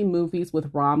family movies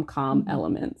with rom-com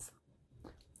elements.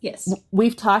 Yes.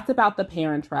 We've talked about The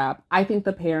Parent Trap. I think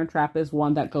The Parent Trap is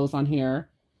one that goes on here.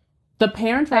 The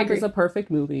Parent Trap is a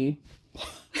perfect movie.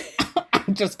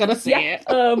 I'm just gonna say it.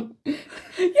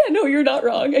 Yeah, no, you're not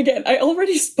wrong. Again, I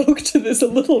already spoke to this a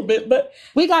little bit, but...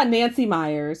 We got Nancy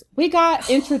Meyers. We got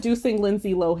introducing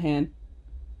Lindsay Lohan.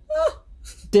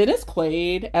 Dennis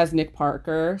Quaid as Nick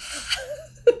Parker.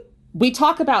 We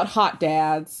talk about hot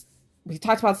dads. We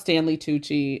talked about Stanley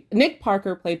Tucci. Nick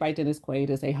Parker, played by Dennis Quaid,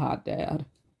 is a hot dad.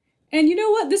 And you know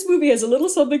what? This movie has a little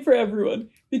something for everyone.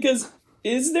 Because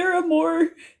is there a more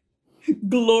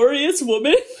glorious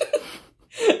woman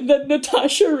than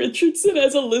Natasha Richardson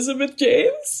as Elizabeth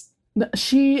James?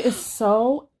 She is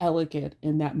so elegant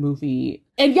in that movie.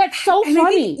 And yet so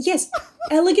funny. Yes,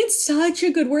 elegant's such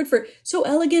a good word for it. So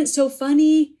elegant, so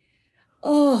funny.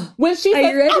 Oh, when she says,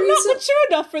 I'm not mature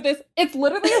enough for this, it's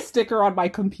literally a sticker on my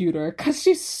computer because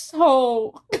she's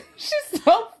so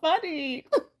funny.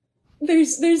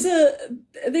 This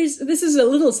is a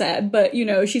little sad, but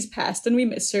she's passed and we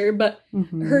miss her. But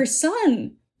her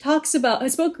son talks about, I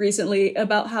spoke recently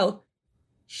about how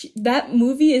that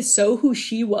movie is so who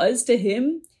she was to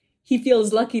him. He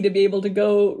feels lucky to be able to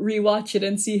go rewatch it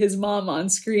and see his mom on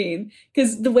screen.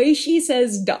 Because the way she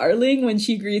says darling when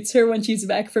she greets her when she's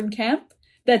back from camp,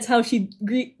 that's how she'd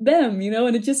greet them,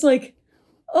 And it's just like,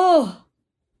 oh,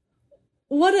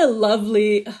 what a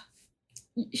lovely...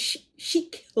 She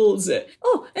kills it.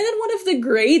 Oh, and then one of the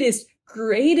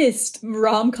greatest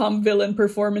rom-com villain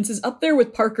performances up there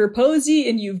with Parker Posey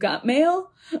in You've Got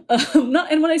Mail.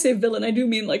 And when I say villain, I do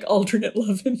mean like alternate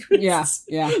love interest.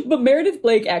 Yeah. But Meredith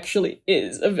Blake actually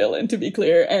is a villain, to be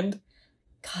clear. And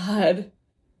God,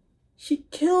 she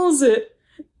kills it.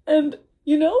 And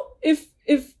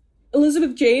if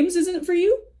Elizabeth James isn't for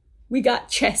you, we got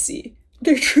Chessie.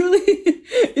 There truly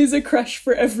is a crush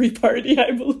for every party,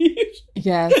 I believe.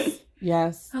 Yes.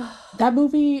 Yes. That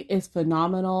movie is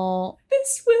phenomenal.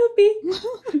 This will be.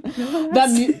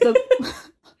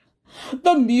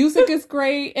 The music is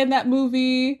great in that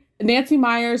movie. Nancy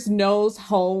Meyers knows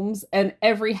homes, and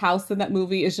every house in that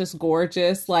movie is just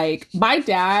gorgeous. Like, my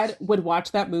dad would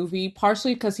watch that movie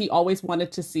partially because he always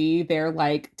wanted to see their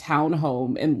like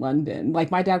townhome in London.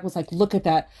 Like, my dad was like, look at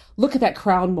that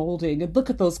crown molding and look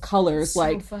at those colors. So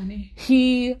like, funny.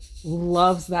 He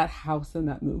loves that house in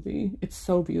that movie. It's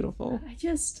so beautiful.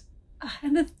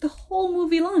 And the whole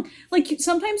movie long, like,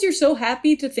 sometimes you're so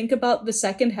happy to think about the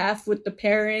second half with the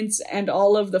parents and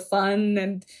all of the fun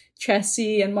and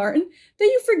Chessie and Martin that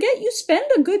you forget you spend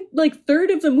a good like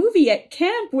third of the movie at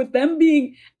camp with them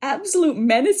being absolute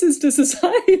menaces to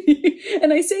society.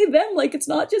 And I say them like it's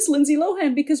not just Lindsay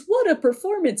Lohan, because what a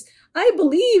performance. I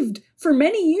believed for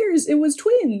many years it was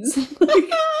twins.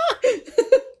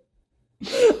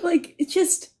 Like, it's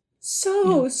just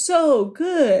so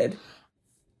good.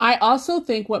 I also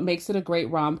think what makes it a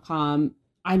great rom-com,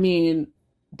 I mean,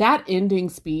 that ending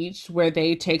speech where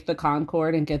they take the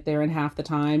Concorde and get there in half the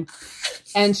time.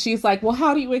 And she's like, well,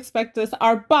 how do you expect us,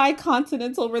 our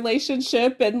bicontinental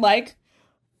relationship? And like,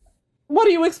 what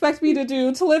do you expect me to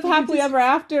do? To live happily ever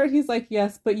after? And he's like,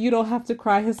 yes, but you don't have to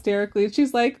cry hysterically. And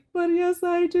she's like, but yes,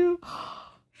 I do.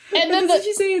 And then did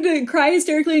she say to cry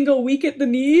hysterically and go weak at the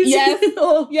knees? Yes,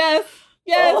 oh. yes.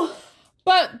 Oh.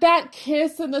 But that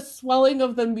kiss and the swelling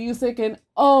of the music and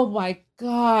oh my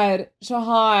God,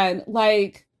 Shahan,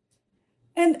 like.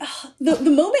 And the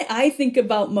moment I think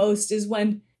about most is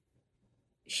when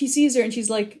she sees her and she's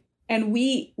like, and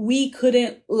we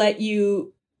couldn't let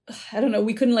you, I don't know,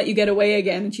 we couldn't let you get away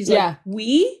again. And she's like,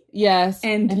 we? Yes.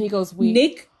 And he goes, we.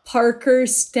 Nick Parker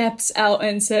steps out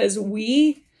and says,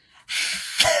 we?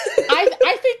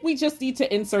 I think we just need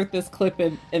to insert this clip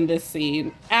in this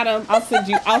scene. Adam, I'll send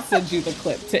you the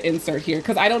clip to insert here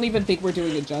because I don't even think we're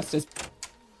doing it justice.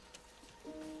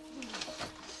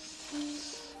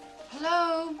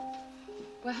 Hello,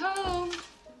 we're home.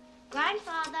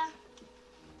 Grandfather.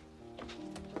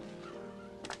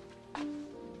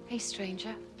 Hey,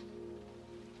 stranger.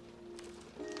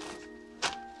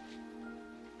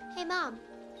 Hey, Mom.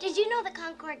 Did you know the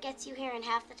Concorde gets you here in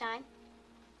half the time?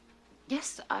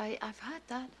 Yes, I've heard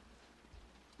that.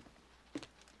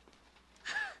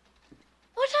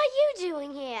 What are you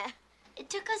doing here? It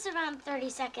took us around 30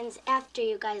 seconds after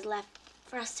you guys left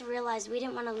for us to realize we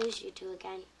didn't want to lose you two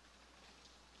again.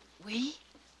 We?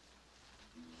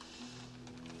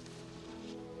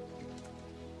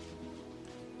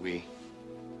 We?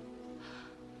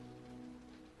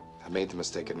 I made the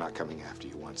mistake of not coming after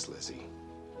you once, Lizzie.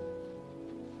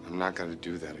 I'm not going to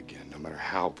do that again, no matter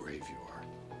how brave you are.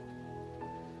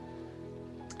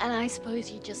 And I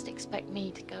suppose you just expect me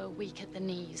to go weak at the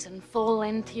knees and fall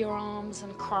into your arms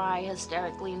and cry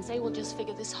hysterically and say, we'll just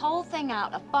figure this whole thing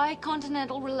out, a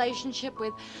bicontinental relationship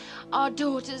with our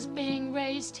daughters being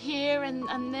raised here and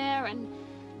there, and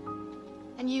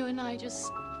you and I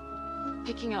just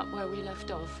picking up where we left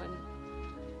off and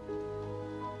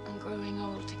growing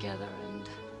old together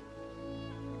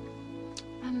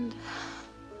and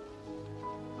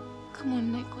come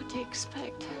on, Nick, what do you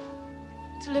expect?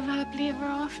 To live happily ever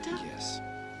after? Yes.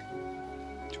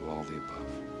 To all the above.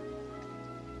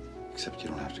 Except you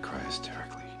don't have to cry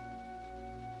hysterically.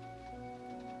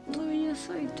 Oh,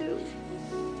 yes, I do.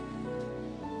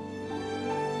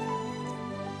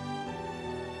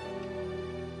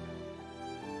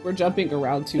 We're jumping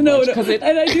around too much. No.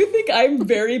 And I do think I'm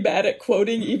very bad at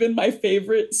quoting even my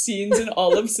favorite scenes in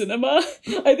all of cinema.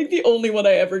 I think the only one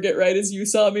I ever get right is "You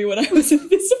Saw Me When I Was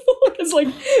Invisible," because like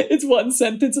it's one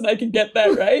sentence and I can get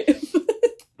that right.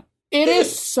 It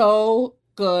is so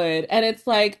good, and it's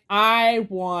like I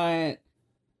want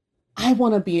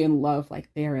to be in love like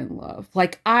they're in love.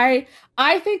 Like I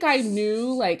think I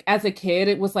knew like as a kid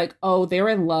it was like, oh, they're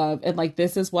in love, and like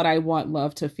this is what I want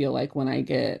love to feel like when I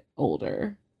get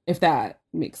older. If that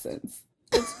makes sense.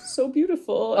 It's so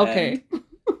beautiful. Okay.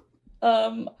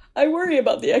 And, I worry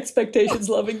about the expectations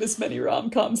loving this many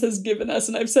rom-coms has given us,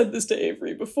 and I've said this to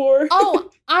Avery before.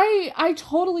 Oh, I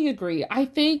totally agree. I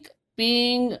think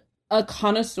being a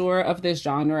connoisseur of this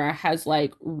genre has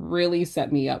like really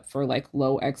set me up for like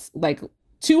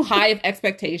too high of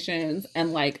expectations,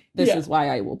 and like this is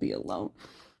why I will be alone.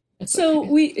 It's so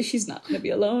okay. She's not gonna be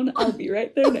alone. I'll be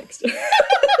right there next to her.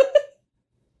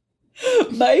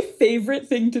 My favorite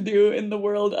thing to do in the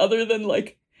world, other than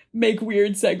like make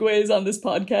weird segues on this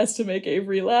podcast to make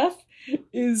Avery laugh,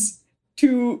 is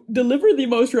to deliver the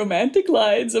most romantic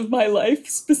lines of my life,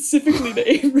 specifically to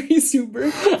Avery Zuber.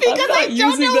 Because I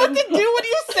don't know what to do when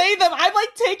you say them. I'm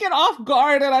like taken off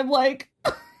guard, and I'm like...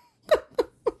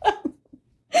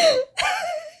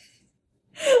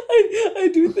 I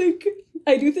do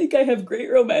think I have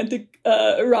great romantic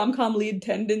rom-com lead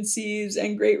tendencies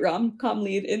and great rom-com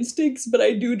lead instincts, but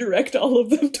I do direct all of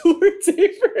them towards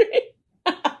Avery.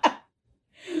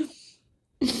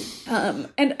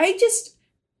 And I just,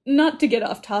 not to get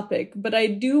off topic, but I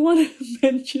do want to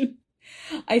mention,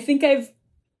 I think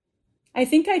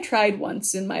I tried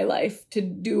once in my life to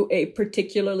do a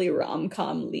particularly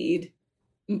rom-com lead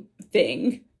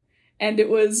thing, and it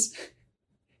was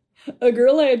a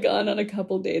girl I had gone on a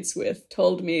couple dates with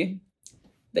told me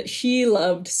that she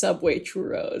loved Subway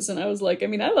churros, and I was like, I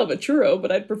mean, I love a churro,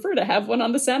 but I'd prefer to have one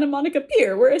on the Santa Monica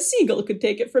Pier where a seagull could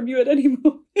take it from you at any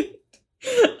moment.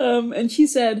 And she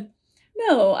said,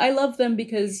 no, I love them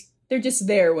because they're just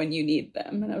there when you need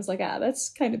them. And I was like, that's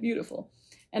kind of beautiful.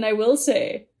 And I will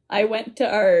say, I went to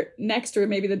our next, or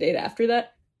maybe the date after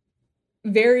that,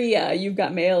 very You've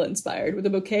Got Mail inspired, with a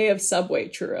bouquet of Subway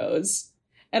churros.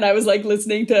 And I was like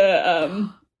listening to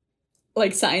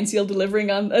like Sign Seal delivered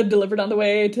on the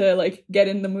way to like get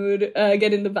in the mood,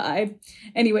 get in the vibe.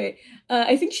 Anyway,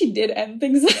 I think she did end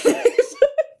things like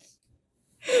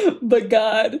but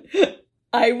God,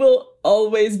 I will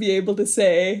always be able to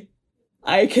say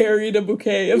I carried a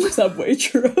bouquet of Subway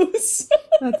churros.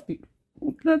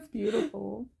 That's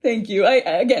beautiful. Thank you.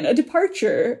 Again, a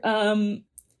departure.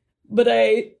 But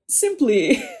I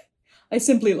simply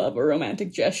love a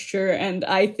romantic gesture, and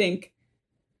I think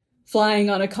flying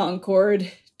on a Concorde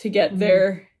to get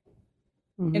there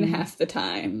in half the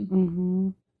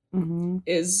time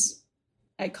is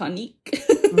iconic.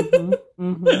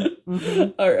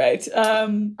 All right.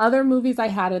 Other movies I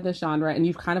had in the genre, and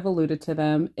you've kind of alluded to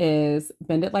them, is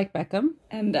Bend It Like Beckham.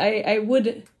 And I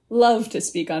would love to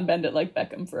speak on Bend It Like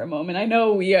Beckham for a moment. I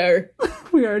know we are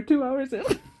 2 hours in.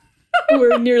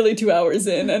 We're nearly 2 hours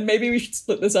in, and maybe we should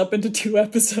split this up into 2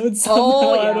 episodes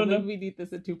somehow. Yeah, I don't know. We need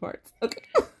this in 2 parts. Okay.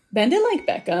 Bend It Like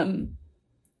Beckham.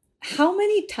 How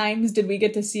many times did we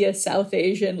get to see a South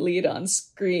Asian lead on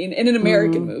screen in an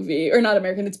American movie? Or not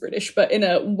American, it's British, but in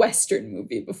a Western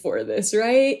movie before this,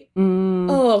 right?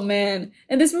 Oh, man.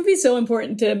 And this movie is so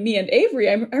important to me and Avery.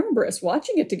 I remember us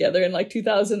watching it together in like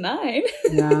 2009.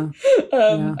 Yeah.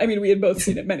 I mean, we had both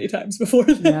seen it many times before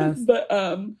then. Yes. But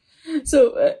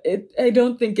so I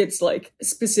don't think it's like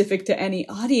specific to any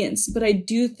audience, but I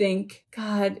do think,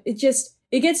 God, it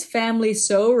gets family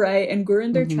so right. And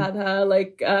Gurinder Chadha,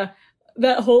 like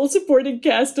that whole supporting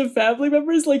cast of family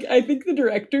members, like I think the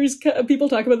directors, people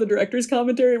talk about the director's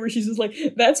commentary where she's just like,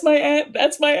 that's my aunt,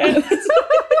 that's my aunt.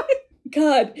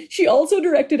 God, she also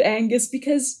directed Angus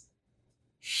because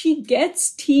she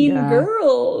gets teen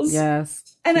girls.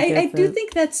 Yes. And I do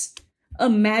think that's a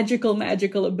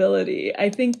magical ability. I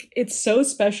think it's so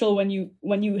special when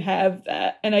you have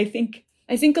that. And I think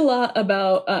a lot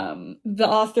about the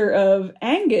author of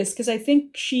Angus, because I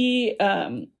think she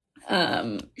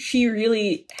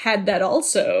really had that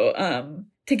also,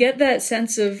 to get that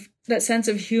sense of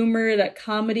humor, that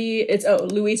comedy. It's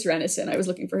Louise Renison. I was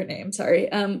looking for her name. Sorry.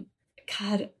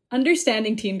 God,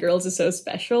 understanding teen girls is so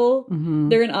special.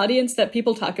 They're an audience that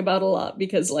people talk about a lot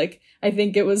because, like, I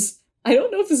think it was, I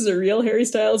don't know if this is a real Harry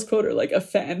Styles quote or like a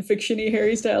fan fiction-y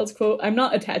Harry Styles quote. I'm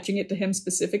not attaching it to him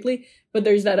specifically, but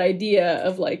there's that idea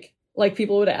of like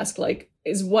people would ask, like,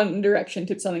 is One Direction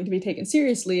something to be taken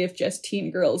seriously if just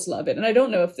teen girls love it? And I don't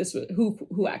know if this was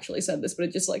who actually said this, but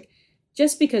it's just like,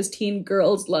 just because teen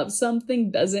girls love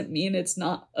something doesn't mean it's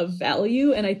not of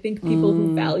value. And I think people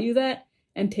who value that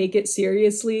and take it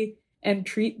seriously and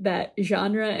treat that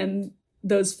genre and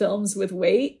those films with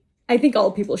weight, I think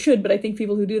all people should, but I think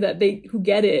people who do that, who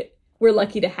get it, we're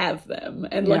lucky to have them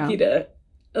and lucky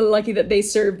that they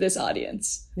serve this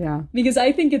audience. Yeah. Because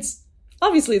I think it's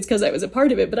because I was a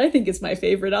part of it, but I think it's my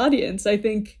favorite audience. I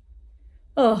think,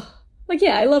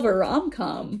 I love a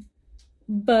rom-com,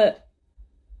 but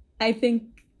I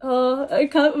think, I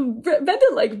can't Bend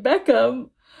It Like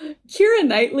Beckham. Keira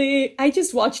Knightley, I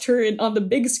just watched her on the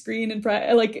big screen and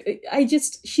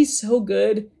she's so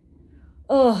good.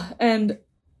 And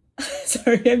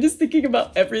sorry, I'm just thinking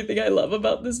about everything I love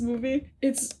about this movie.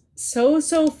 It's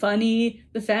so funny.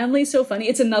 The family's so funny.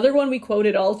 It's another one we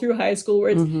quoted all through high school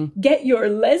where it's get your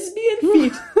lesbian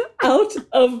feet out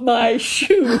of my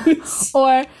shoes.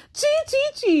 Or Chi,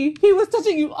 he was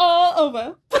touching you all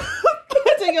over.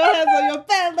 Putting your hands on your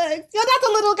bare legs. You're not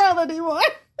a little girl anymore.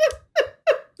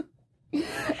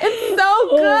 It's so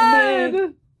good.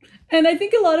 Man. And I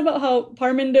think a lot about how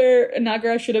Parminder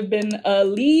Nagra should have been a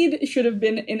lead, should have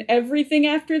been in everything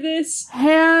after this.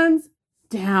 Hands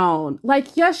down.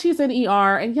 Like, yes, she's in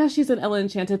ER and yes, she's in Ella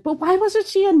Enchanted, but why wasn't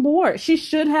she in more? She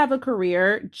should have a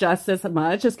career just as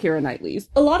much as Keira Knightley's.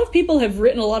 A lot of people have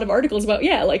written a lot of articles about,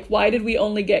 like, why did we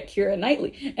only get Keira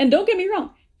Knightley? And don't get me wrong,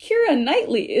 Keira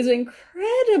Knightley is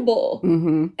incredible.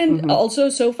 And also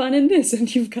so fun in this.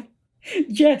 And you've got,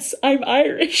 yes, I'm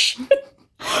Irish.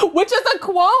 Which is a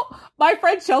quote my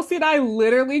friend Chelsea and I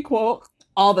literally quote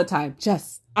all the time.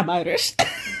 Jess, I'm Irish.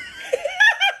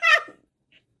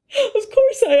 Of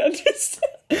course I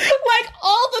understand. Like,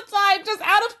 all the time, just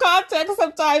out of context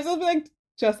sometimes. I'll be like,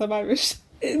 Jess, I'm Irish.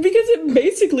 Because it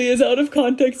basically is out of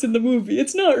context in the movie.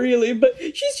 It's not really, but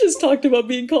she's just talked about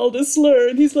being called a slur,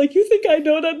 and he's like, you think I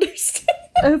don't understand?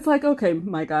 And it's like, okay,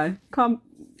 my guy, calm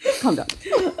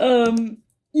down.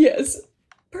 Yes.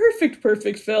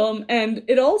 Perfect film. And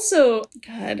it also,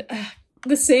 God,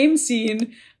 the same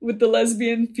scene with the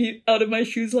lesbian feet out of my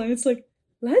shoes line. It's like,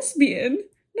 lesbian?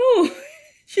 No.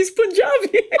 She's Punjabi.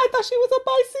 I thought she was a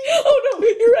Pisces. Oh, no,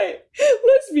 you're right.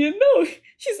 Lesbian, no.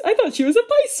 I thought she was a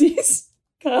Pisces.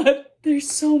 God, there's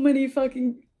so many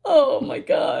fucking... Oh, my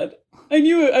God. I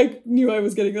knew I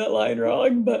was getting that line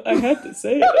wrong, but I had to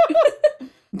say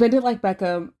it. Bend It Like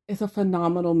Beckham is a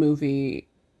phenomenal movie.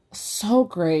 So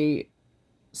great.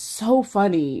 So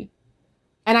funny.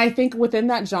 And I think within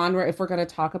that genre, if we're going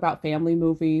to talk about family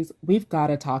movies, we've got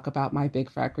to talk about My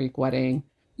Big Fat Greek Wedding.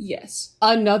 Yes.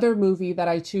 Another movie that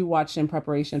I too watched in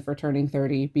preparation for turning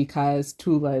 30 because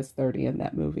Tula is 30 in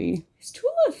that movie. Is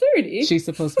Tula 30? She's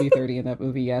supposed to be 30 in that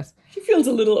movie, yes. She feels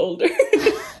a little older.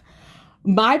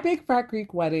 My Big Fat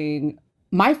Greek Wedding,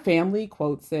 my family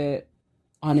quotes it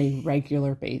on a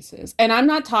regular basis. And I'm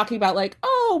not talking about like,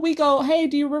 oh, we go, hey,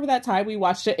 do you remember that time we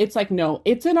watched it? It's like, no,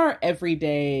 it's in our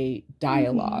everyday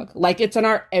dialogue. Like, it's in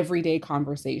our everyday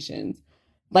conversations.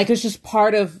 Like, it's just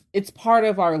part of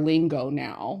our lingo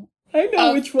now. I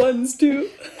know which ones too.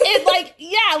 It's like,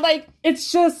 yeah, like,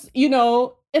 it's just,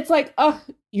 it's like,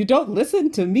 you don't listen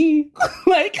to me.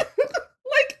 like,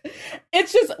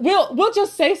 it's just, we'll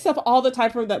just say stuff all the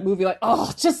time from that movie. Like,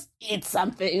 oh, just eat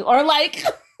something. Or like,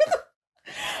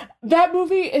 that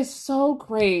movie is so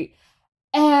great.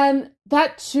 And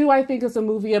that too, I think, is a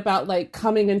movie about like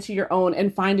coming into your own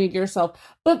and finding yourself.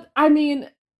 But I mean,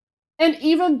 and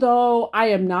even though I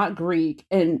am not Greek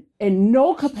and in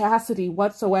no capacity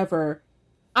whatsoever,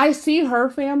 I see her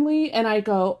family and I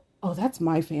go, oh, that's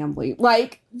my family.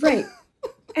 Like, right.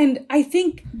 And I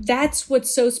think that's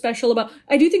what's so special about,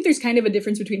 I do think there's kind of a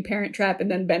difference between Parent Trap and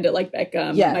then Bend It Like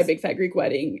Beckham, yes. My Big Fat Greek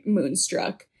Wedding,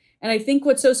 Moonstruck. And I think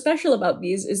what's so special about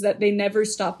these is that they never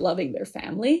stop loving their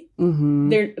family.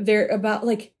 They're about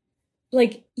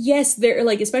like, yes, they're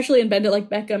like, especially in Bend It Like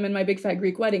Beckham and My Big Fat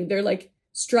Greek Wedding, they're like,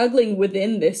 struggling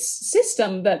within this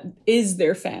system that is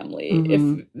their family,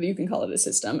 if you can call it a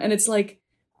system. And it's like,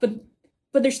 but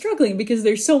they're struggling because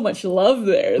there's so much love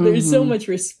there. There's so much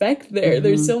respect there.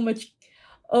 There's so much,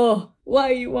 oh,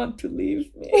 why you want to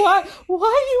leave me? Why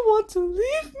you want to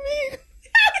leave me?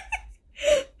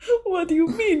 What do you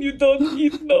mean you don't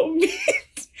eat no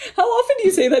meat? How often do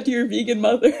you say that to your vegan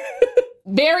mother?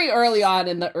 Very early on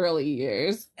in the early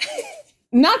years.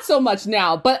 Not so much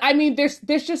now, but I mean, there's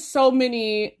just so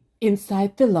many.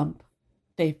 Inside the lump,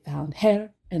 they found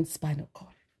hair and spinal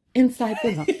cord. Inside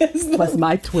the lump was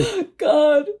my twin.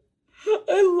 God,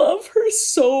 I love her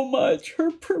so much.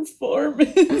 Her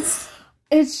performance.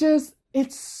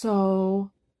 It's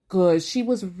so good. She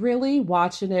was really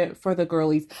watching it for the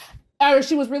girlies. Or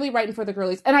she was really writing for the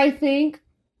girlies. And I think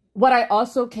what I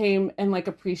also came and like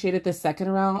appreciated the second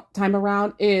time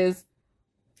around is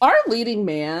our leading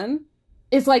man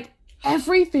is like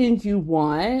everything you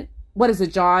want. What is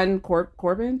it, John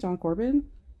Corbin? John Corbin?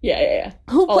 Yeah.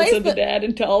 Who plays also the dad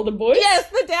into All the Boys? Yes,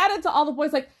 the dad into All the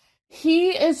Boys. Like, he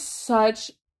is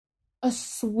such a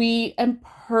sweet and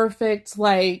perfect,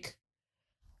 like,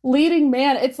 leading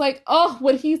man. It's like, oh,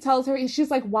 when he tells her,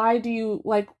 she's like, why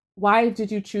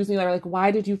did you choose me? Or like,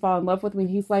 why did you fall in love with me?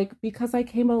 And he's like, because I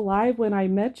came alive when I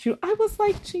met you. I was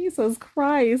like, Jesus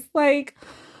Christ. Like,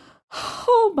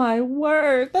 oh my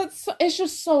word. It's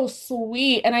just so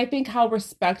sweet. And I think how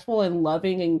respectful and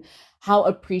loving and how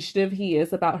appreciative he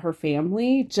is about her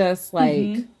family, just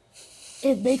like,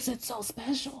 it makes it so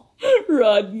special.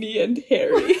 Rodney and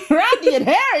Harry. Rodney and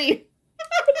Harry!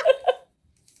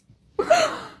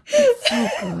 It's so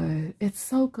good. It's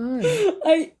so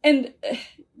good. And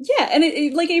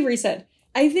like Avery said,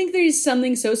 I think there's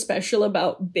something so special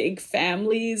about big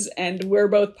families, and we're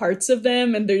both parts of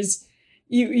them, and there's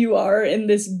you are in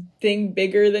this thing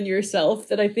bigger than yourself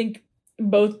that I think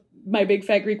both My Big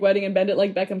Fat Greek Wedding and Bend It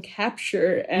Like Beckham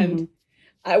capture. And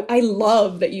I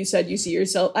love that you said you see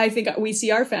yourself. I think we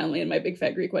see our family in My Big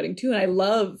Fat Greek Wedding too. And I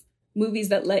love movies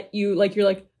that let you, like, you're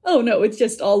like, oh no, it's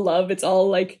just all love, it's all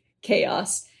like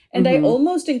chaos. And I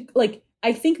almost like,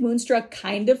 I think Moonstruck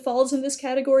kind of falls in this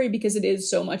category because it is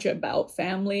so much about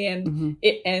family, and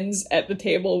it ends at the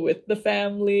table with the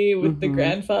family, with the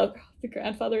grandfather. The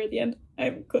grandfather at the end.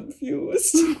 I'm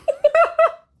confused.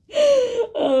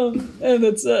 And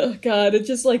it's God, it's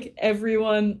just like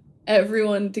everyone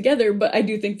together. But I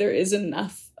do think there is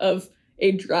enough of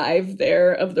a drive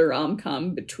there of the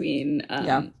rom-com between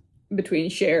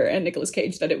Cher and Nicolas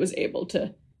Cage that it was able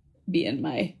to be in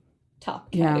my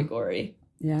top category.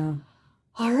 Yeah.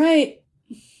 All right.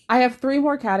 I have 3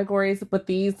 more categories, but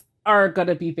these are going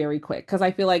to be very quick because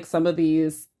I feel like some of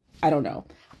these, I don't know.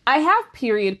 I have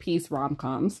period piece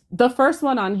rom-coms. The first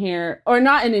one on here, or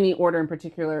not in any order in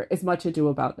particular, is Much Ado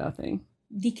About Nothing.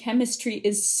 The chemistry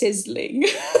is sizzling.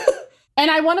 And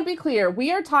I want to be clear,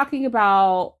 we are talking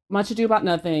about Much Ado About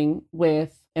Nothing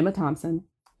with Emma Thompson,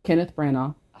 Kenneth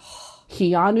Branagh,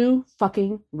 Keanu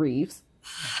fucking Reeves,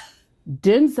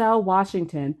 Denzel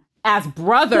Washington as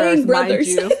brothers, mind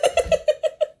you.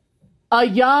 A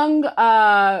young,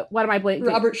 what am I blanking?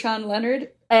 Robert Sean Leonard.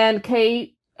 And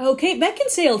Kate. Oh, Kate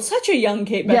Beckinsale. Such a young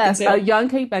Kate Beckinsale. Yes, a young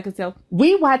Kate Beckinsale.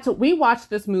 We watched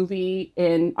this movie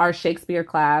in our Shakespeare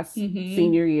class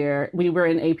senior year. We were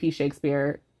in AP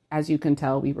Shakespeare. As you can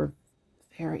tell, we were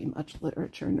very much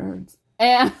literature nerds.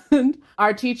 And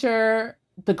our teacher,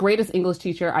 the greatest English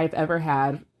teacher I've ever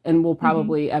had and will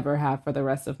probably ever have for the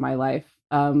rest of my life,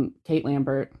 Kate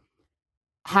Lambert,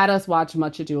 had us watch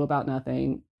Much Ado About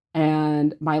Nothing.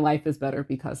 And my life is better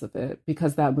because of it,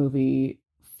 because that movie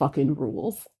fucking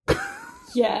rules.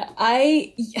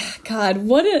 God,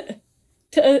 what a...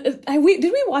 did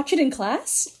we watch it in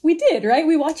class? We did, right?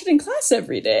 We watch it in class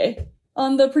every day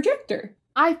on the projector.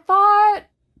 I thought,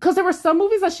 because there were some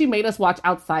movies that she made us watch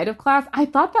outside of class. I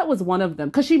thought that was one of them,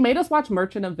 because she made us watch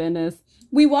Merchant of Venice.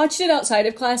 We watched it outside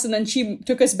of class, and then she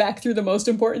took us back through the most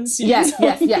important scenes. Yes.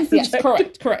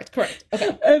 Correct.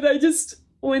 Okay. And I just,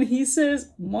 when he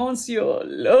says, Monsieur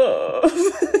Love...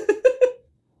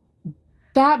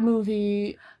 That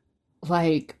movie,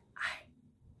 like,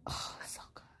 it's so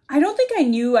good. I don't think I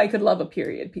knew I could love a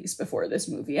period piece before this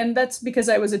movie. And that's because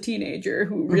I was a teenager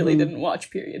who really didn't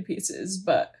watch period pieces.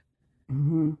 But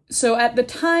so at the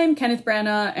time, Kenneth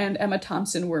Branagh and Emma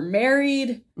Thompson were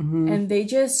married, and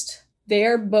they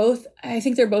are both, I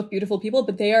think they're both beautiful people,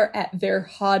 but they are at their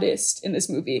hottest in this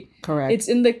movie. Correct.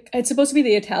 It's supposed to be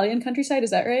the Italian countryside, is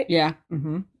that right? Yeah.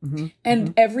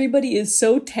 And everybody is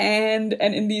so tanned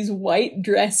and in these white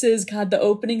dresses. God, the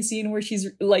opening scene where she's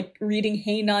like reading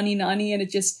Hey Nani Nani, and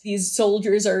it's just these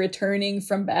soldiers are returning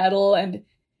from battle, and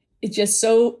it's just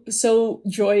so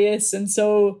joyous and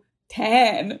so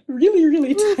tan. Really,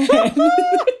 really tan.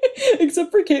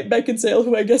 Except for Kate Beckinsale,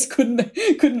 who I guess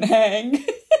couldn't hang.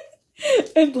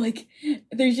 And like,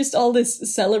 there's just all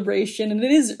this celebration, and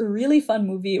it is a really fun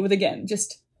movie with, again,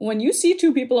 just when you see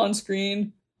 2 people on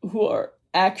screen who are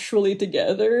actually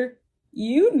together,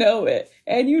 you know it.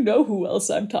 And you know who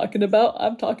else I'm talking about.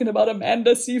 I'm talking about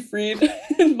Amanda Seyfried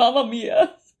and Mamma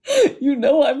Mia. You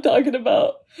know I'm talking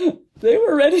about. They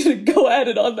were ready to go at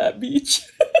it on that beach.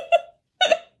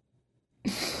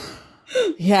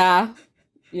 Yeah.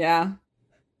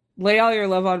 Lay all your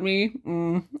love on me.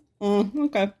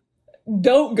 Okay.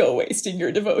 Don't go wasting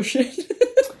your devotion.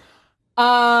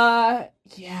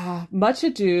 Yeah. Much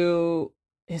Ado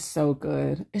is so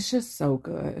good. It's just so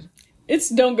good. It's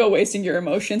don't go wasting your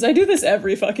emotions. I do this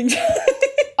every fucking time.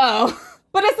 Oh,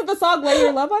 but isn't the song Lay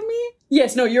Your Love on Me?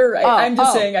 Yes, no, you're right. I'm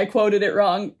just saying I quoted it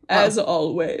wrong, as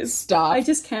always. Stop. I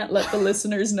just can't let the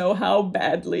listeners know how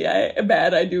bad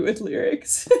I do with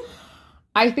lyrics.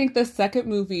 I think the second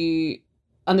movie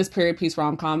on this period piece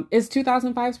rom-com is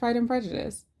 2005's Pride and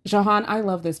Prejudice. Jahan, I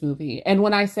love this movie. And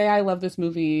when I say I love this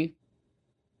movie,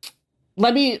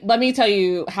 let me tell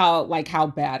you how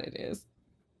bad it is.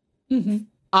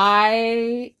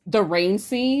 The rain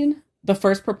scene, the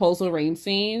first proposal rain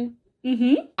scene,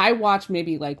 I watch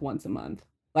maybe like once a month.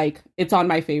 Like, it's on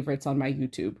my favorites on my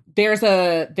YouTube. There's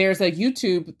a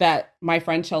YouTube that my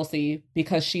friend Chelsea,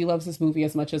 because she loves this movie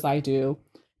as much as I do,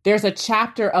 there's a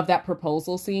chapter of that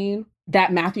proposal scene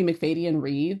that Matthew Macfadyen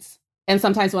reads. And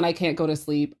sometimes when I can't go to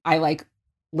sleep, I like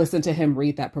listen to him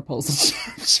read that proposal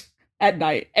at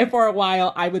night. And for a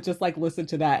while, I would just like listen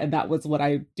to that. And that was what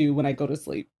I do when I go to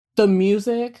sleep. The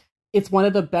music, it's one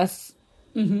of the best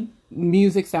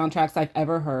music soundtracks I've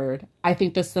ever heard. I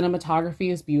think the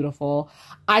cinematography is beautiful.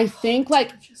 I think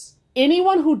like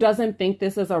anyone who doesn't think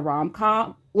this is a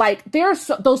rom-com, like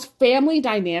there's those family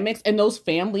dynamics and those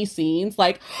family scenes,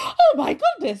 like, oh my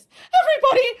goodness,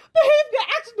 everybody behave,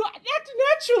 act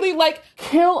naturally, like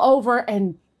kill over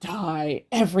and die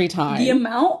every time. The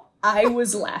amount I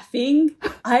was laughing,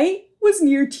 I was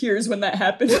near tears when that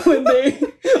happened,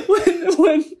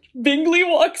 when Bingley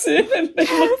walks in and they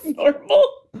look normal.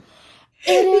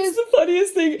 It's the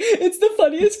funniest thing. It's the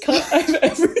funniest cut I've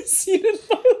ever seen in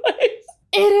my life.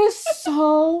 It is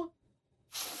so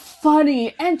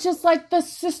funny. And just like the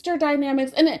sister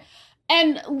dynamics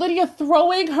and Lydia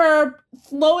throwing her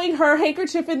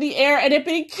handkerchief in the air and it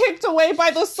being kicked away by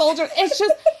the soldier. It's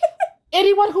just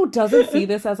anyone who doesn't see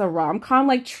this as a rom-com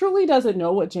like truly doesn't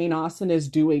know what Jane Austen is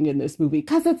doing in this movie,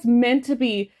 because it's meant to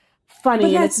be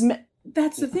funny.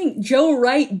 That's the thing. Joe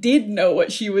Wright did know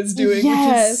what she was doing,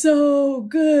 which is so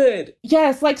good.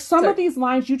 Yes, like some of these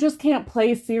lines you just can't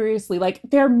play seriously. Like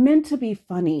they're meant to be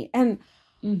funny. And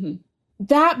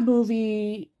that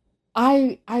movie,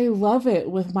 I love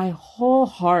it with my whole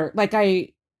heart. Like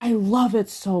I love it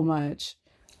so much.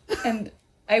 And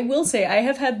I will say I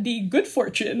have had the good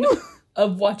fortune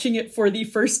of watching it for the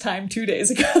first time 2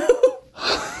 days ago.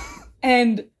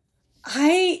 And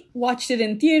I watched it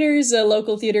in theaters. A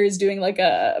local theater is doing like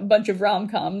a bunch of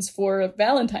rom-coms for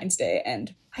Valentine's Day,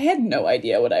 and I had no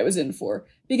idea what I was in for.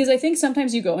 Because I think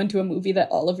sometimes you go into a movie that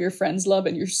all of your friends love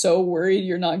and you're so worried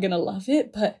you're not gonna love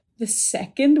it. But the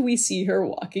second we see her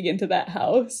walking into that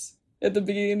house at the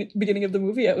beginning of the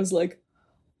movie, I was like,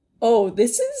 oh,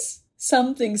 this is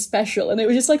something special. And it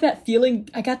was just like that feeling.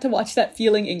 I got to watch that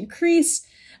feeling increase.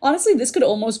 Honestly, this could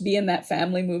almost be in that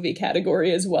family movie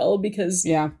category as well, because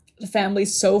the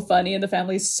family's so funny and the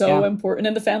family's so important,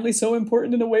 and the family's so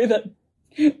important in a way that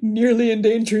nearly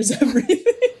endangers everything.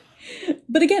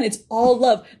 But again, it's all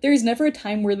love. There is never a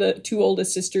time where the two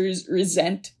oldest sisters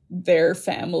resent their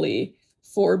family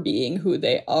for being who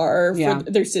they are, for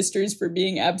their sisters for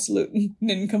being absolute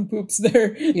nincompoops,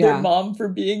 their mom for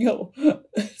being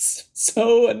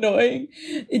so annoying.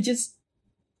 It just,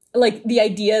 like, the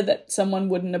idea that someone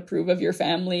wouldn't approve of your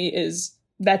family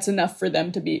that's enough for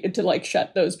them to like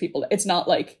shut those people. It's not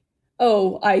like,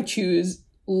 oh, I choose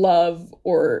love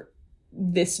or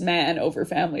this man over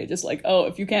family. Just like, oh,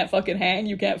 if you can't fucking hang,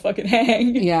 you can't fucking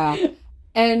hang. Yeah.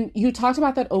 And you talked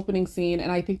about that opening scene,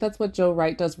 and I think that's what Joe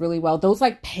Wright does really well. Those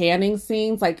like panning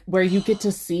scenes, like where you get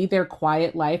to see their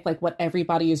quiet life, like what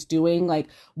everybody is doing, like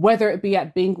whether it be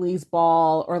at Bingley's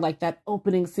ball or like that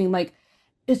opening scene, like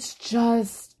it's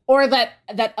just, or that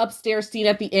upstairs scene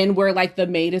at the end where like the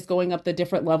maid is going up the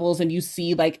different levels and you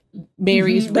see like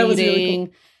Mary's reading really cool.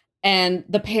 And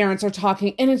the parents are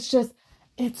talking, and it's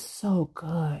so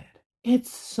good.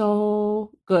 It's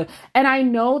so good. And I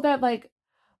know that like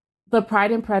the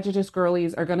Pride and Prejudice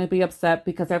girlies are going to be upset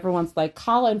because everyone's like,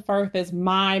 Colin Firth is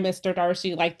my Mr.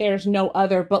 Darcy. Like, there's no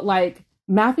other. But like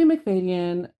Matthew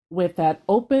Macfadyen with that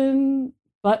open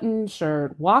button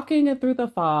shirt, walking it through the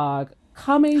fog,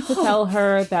 coming to tell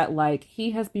her that like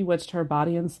he has bewitched her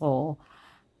body and soul,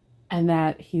 and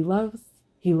that he loves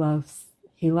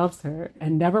her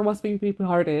and never wants to be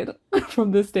parted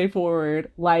from this day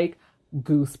forward. Like,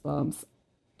 goosebumps,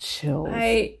 chills.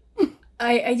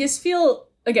 I just feel,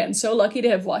 again, so lucky to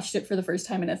have watched it for the first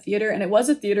time in a theater. And it was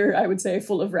a theater, I would say,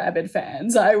 full of rabid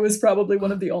fans. I was probably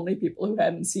one of the only people who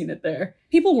hadn't seen it there.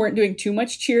 People weren't doing too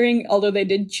much cheering, although they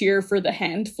did cheer for the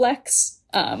hand flex.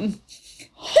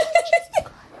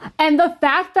 And the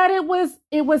fact that it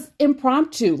was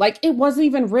impromptu, like it wasn't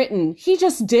even written. He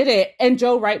just did it. And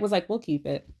Joe Wright was like, we'll keep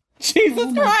it.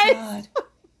 Jesus Christ.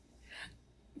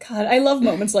 God, I love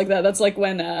moments like that. That's like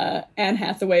when Anne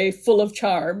Hathaway, full of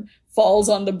charm, falls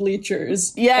on the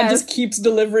bleachers and just keeps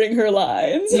delivering her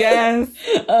lines. Yes.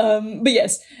 But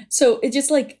yes, so it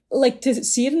just like to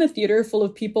see it in a theater full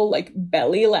of people like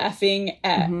belly laughing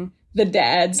at the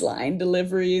dad's line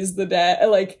deliveries,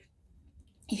 like,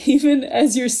 even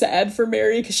as you're sad for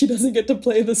Mary because she doesn't get to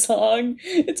play the song,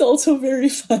 it's also very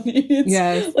funny.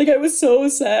 It's like, I was so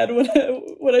sad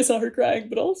when I saw her crying,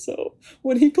 but also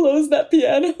when he closed that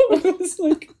piano, I was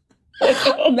like,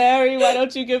 Mary, why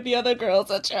don't you give the other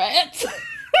girls a chance?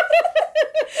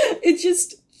 It's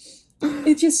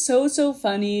just so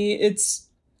funny.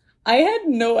 I had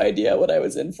no idea what I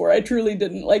was in for. I truly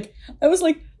didn't. Like, I was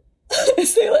like,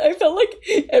 I felt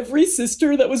like every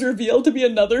sister that was revealed to be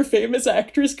another famous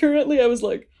actress currently, I was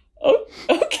like, oh,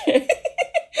 okay.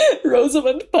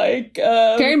 Rosamund Pike.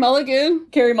 Carey Mulligan,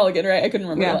 right? I couldn't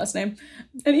remember her last name.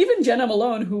 And even Jenna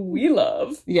Malone, who we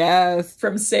love. Yes.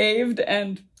 From Saved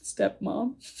and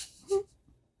Stepmom.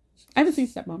 I haven't seen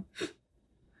Stepmom.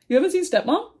 You haven't seen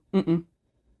Stepmom? Mm-mm.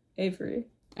 Avery.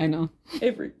 I know.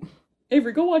 Avery,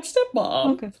 go watch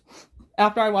Stepmom. Okay.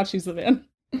 After I watch She's the Man.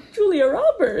 Julia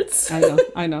Roberts.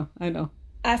 I know.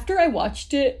 After I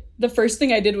watched it, the first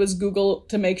thing I did was Google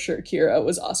to make sure Keira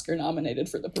was Oscar nominated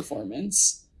for the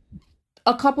performance.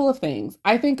 A couple of things.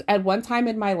 I think at one time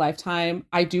in my lifetime,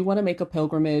 I do want to make a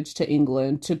pilgrimage to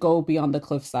England to go beyond the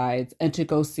cliff sides and to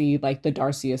go see like the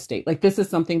Darcy estate. Like this is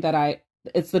something that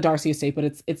it's the Darcy estate, but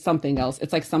it's something else.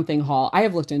 It's like something hall. I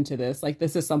have looked into this. Like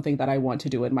this is something that I want to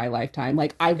do in my lifetime.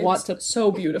 Like it's so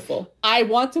beautiful. I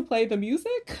want to play the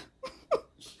music.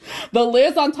 The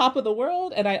Liz on top of the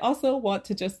world. And I also want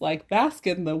to just like bask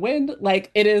in the wind. Like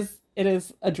it is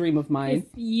a dream of mine.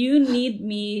 If you need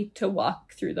me to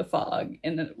walk through the fog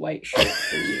in a white shirt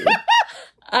for you,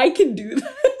 I can do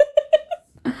that.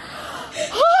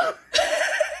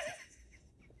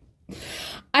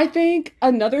 I think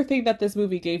another thing that this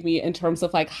movie gave me in terms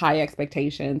of like high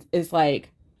expectations is like,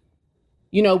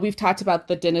 you know, we've talked about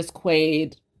the Dennis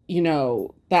Quaid, you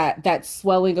know, that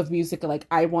swelling of music. Like,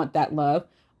 I want that love.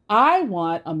 I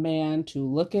want a man to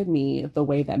look at me the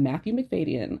way that Matthew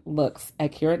Macfadyen looks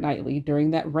at Keira Knightley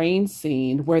during that rain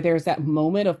scene where there's that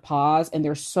moment of pause and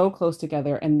they're so close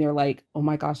together and they're like, oh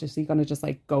my gosh, is he going to just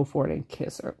like go for it and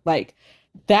kiss her? Like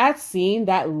that scene,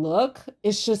 that look,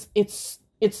 it's just, it's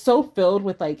so filled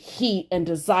with like heat and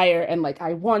desire and like,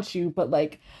 I want you, but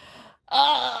like,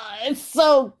 it's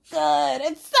so good.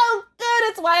 It's so good.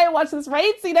 It's why I watch this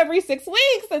rain scene every 6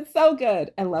 weeks. It's so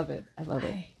good. I love it. I love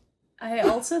it. I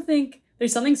also think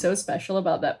there's something so special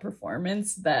about that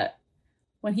performance that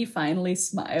when he finally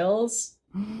smiles,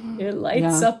 it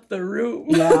lights up the room.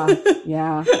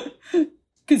 Yeah.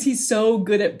 Because he's so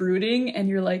good at brooding and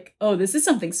you're like, oh, this is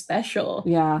something special.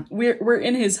 Yeah. We're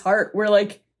in his heart. We're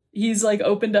like, he's like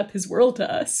opened up his world to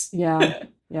us. Yeah.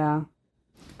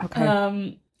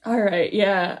 Okay. All right.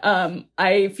 Yeah.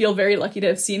 I feel very lucky to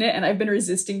have seen it, and I've been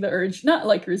resisting the urge. Not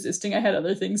like resisting. I had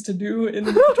other things to do in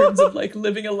terms of like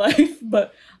living a life,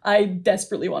 but I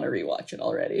desperately want to rewatch it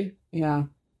already. Yeah.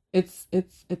 It's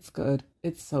good.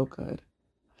 It's so good.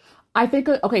 I think,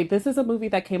 okay, this is a movie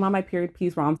that came on my period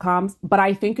piece rom-coms, but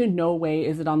I think in no way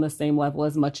is it on the same level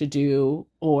as Much Ado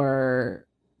or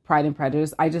Pride and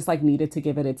Prejudice. I just like needed to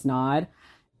give it its nod.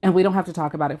 And we don't have to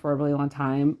talk about it for a really long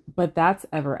time, but that's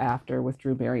Ever After with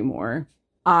Drew Barrymore.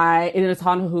 It is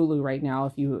on Hulu right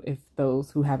now. If those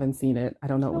who haven't seen it, I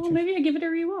don't know. Well, maybe I give it a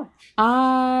rewatch.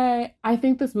 I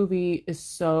think this movie is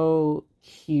so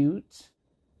cute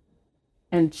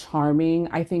and charming.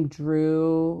 I think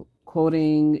Drew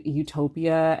quoting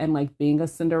Utopia and like being a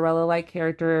Cinderella-like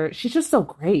character, she's just so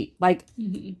great. Like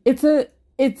it's a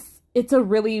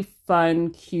really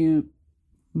fun, cute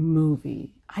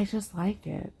movie. I just like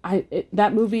it.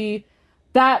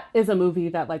 That is a movie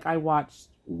that like I watch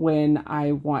when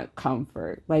I want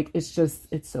comfort. Like it's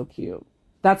so cute.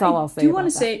 That's all I'll say. I do want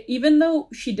to say, even though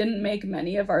she didn't make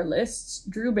many of our lists,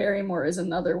 Drew Barrymore is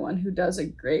another one who does a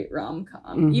great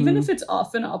rom-com, even if it's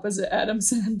often opposite Adam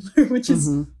Sandler, which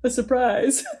is a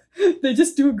surprise. They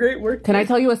just do great work. Can I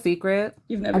tell you a secret?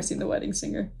 You've never seen The Wedding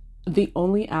Singer. The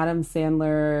only Adam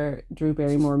Sandler, Drew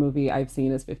Barrymore movie I've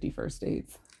seen is 50 First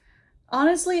Dates.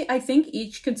 Honestly, I think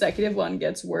each consecutive one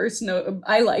gets worse. No,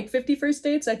 I like 50 First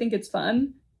Dates. I think it's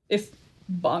fun, if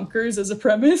bonkers as a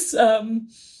premise.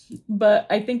 But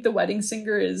I think The Wedding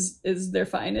Singer is their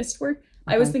finest work.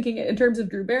 Okay. I was thinking in terms of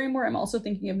Drew Barrymore, I'm also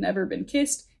thinking of Never Been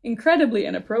Kissed. Incredibly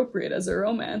inappropriate as a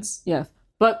romance. Yes.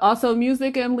 But also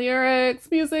music and lyrics.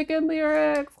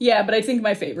 Yeah, but I think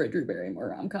my favorite Drew Barrymore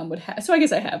rom-com would have... So I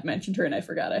guess I have mentioned her and I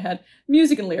forgot I had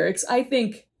music and lyrics. I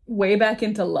think Way Back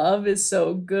Into Love is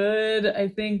so good. I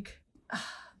think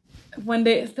one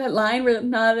day, that line where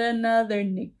not another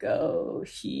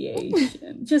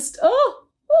negotiation. Just,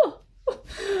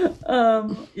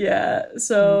 yeah,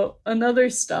 so another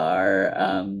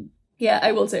star. Yeah,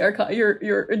 I will say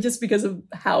you're just because of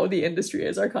how the industry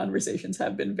is, our conversations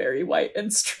have been very white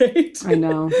and straight. I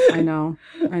know.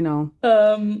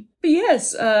 But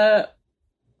yes,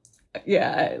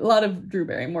 yeah, a lot of Drew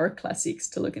Barrymore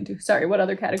classiques to look into. Sorry, what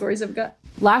other categories have we got?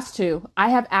 Last two. I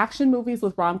have action movies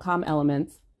with rom-com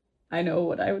elements. I know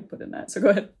what I would put in that, so go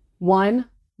ahead. 1,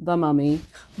 The Mummy.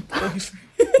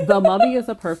 The Mummy is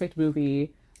a perfect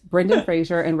movie. Brendan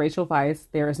Fraser and Rachel Weisz.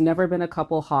 There has never been a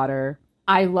couple hotter.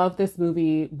 I love this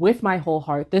movie with my whole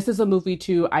heart. This is a movie,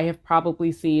 too, I have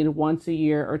probably seen once a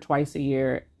year or twice a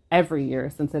year, every year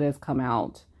since it has come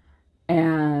out.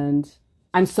 And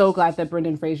I'm so glad that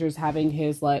Brendan Fraser's having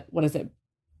his, like,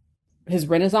 his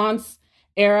Renaissance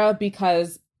era,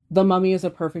 because The Mummy is a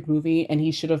perfect movie and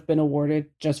he should have been awarded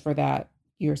just for that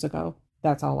years ago.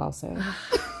 That's all I'll say.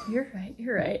 You're right.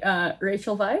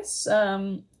 Rachel Weisz.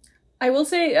 I will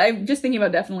say, I'm just thinking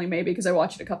about Definitely Maybe because I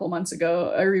watched it a couple months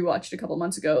ago. I rewatched it a couple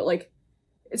months ago. Like,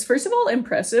 it's first of all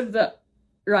impressive that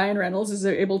Ryan Reynolds is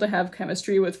able to have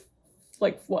chemistry with,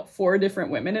 like, 4 different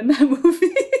women in that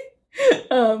movie.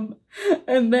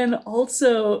 And then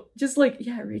also just like,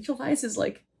 yeah, Rachel Weisz is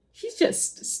like, she's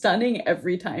just stunning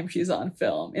every time she's on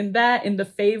film. In The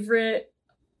Favorite,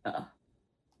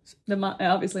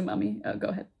 obviously Mummy. Go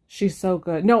ahead. She's so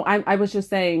good. No, I was just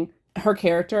saying her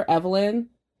character, Evelyn,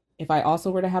 if I also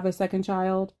were to have a second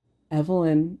child,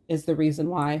 Evelyn is the reason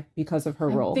why, because of her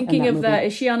role. Thinking of that,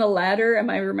 is she on a ladder? Am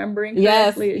I remembering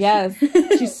correctly? Yes.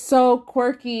 She's so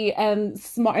quirky and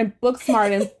smart and book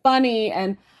smart and funny,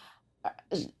 and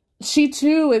she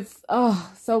too is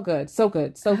so good.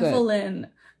 Evelyn,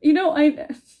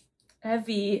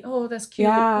 Evie. Oh, that's cute.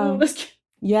 Yeah. Oh, that's cute.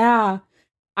 Yeah,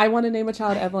 I want to name a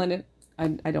child Evelyn.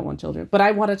 I don't want children, but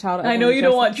I want a child. I know you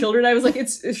don't want children. I was like,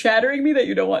 it's shattering me that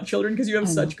you don't want children because you have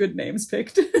such good names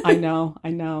picked. I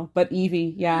know. But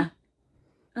Evie, yeah.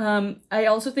 I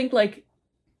also think like,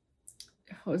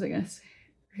 what was I gonna say?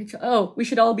 Rachel. Oh, we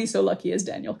should all be so lucky as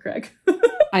Daniel Craig.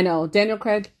 I know. Daniel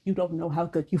Craig, you don't know how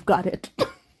good you've got it.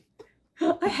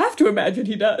 I have to imagine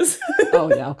he does.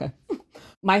 Oh, yeah, okay.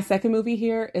 My second movie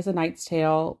here is A Knight's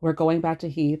Tale. We're going back to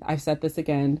Heath. I've said this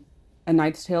again. A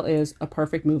Knight's Tale is a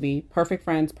perfect movie. Perfect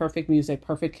friends, perfect music,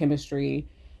 perfect chemistry,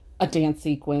 a dance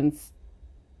sequence.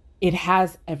 It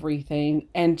has everything.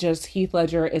 And just Heath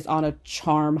Ledger is on a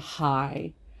charm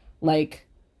high. Like,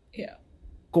 yeah,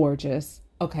 gorgeous.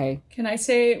 Okay. Can I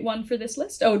say one for this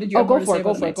list? Oh, did you? Go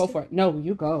for it. No,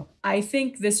 you go. I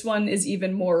think this one is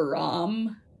even more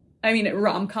rom-com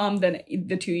than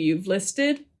the two you've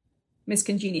listed. Miss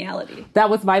Congeniality.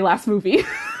 That was my last movie.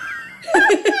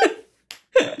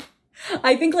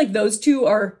 I think like those two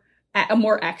are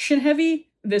more action heavy.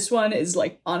 This one is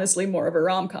like honestly more of a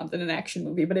rom-com than an action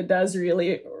movie, but it does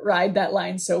really ride that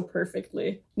line so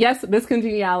perfectly. Yes, Miss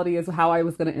Congeniality is how I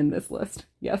was going to end this list.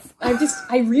 Yes. I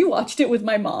rewatched it with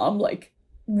my mom like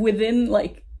within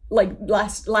like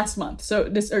last month. So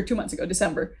 2 months ago,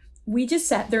 December. We just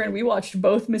sat there and we watched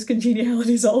both Miss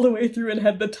Congenialities all the way through and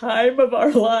had the time of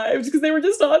our lives because they were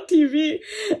just on TV.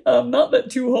 Not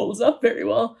that two holds up very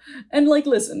well. And like,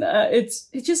 listen, it's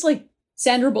just like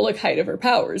Sandra Bullock height of her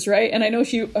powers, right? And I know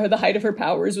the height of her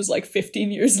powers was like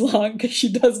 15 years long because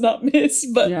she does not miss.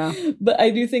 But I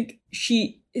do think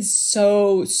she is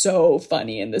so, so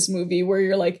funny in this movie where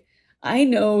you're like, I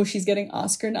know she's getting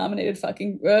Oscar-nominated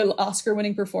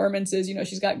Oscar-winning performances. You know,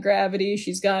 she's got Gravity.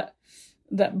 She's got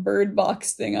that Bird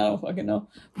Box thing. I don't fucking know.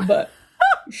 But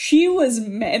she was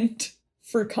meant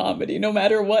for comedy, no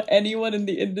matter what anyone in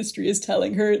the industry is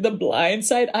telling her. The Blind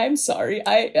Side, I'm sorry.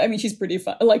 I mean, she's pretty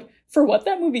fun. Like, for what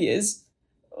that movie is,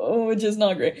 which is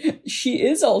not great, she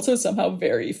is also somehow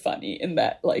very funny in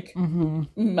that, like,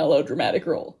 melodramatic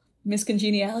role. Miss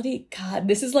Congeniality, God,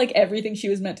 this is like everything she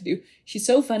was meant to do. She's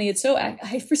so funny. It's so,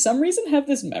 I for some reason have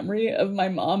this memory of my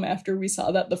mom after we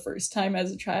saw that the first time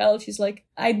as a child. She's like,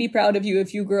 I'd be proud of you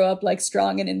if you grow up like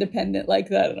strong and independent like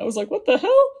that. And I was like, what the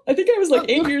hell? I think I was like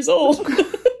 8 years old.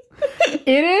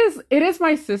 It is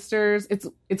my sister's,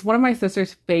 it's one of my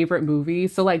sister's favorite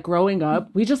movies. So like growing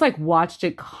up, we just like watched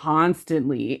it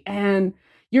constantly. And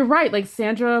you're right, like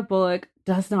Sandra Bullock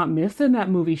does not miss in that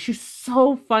movie. She's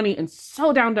so funny and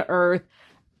so down to earth,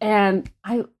 and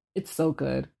it's so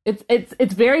good.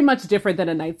 It's very much different than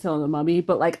A Knight's Tale and the Mummy,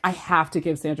 but like I have to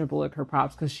give Sandra Bullock her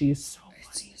props because she is so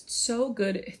funny. It's so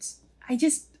good. I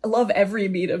love every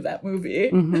beat of that movie.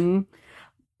 Mm-hmm.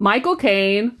 Michael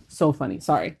Caine, so funny.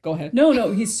 Sorry, go ahead.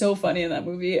 No, he's so funny in that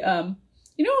movie.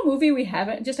 You know, a movie we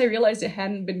haven't, I realized it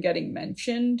hadn't been getting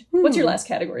mentioned. What's your last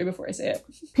category before I say it?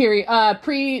 Period.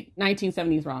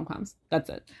 Pre-1970s rom-coms. That's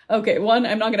it. Okay, one,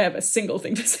 I'm not going to have a single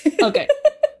thing to say. Okay.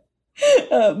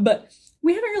 But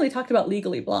we haven't really talked about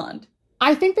Legally Blonde.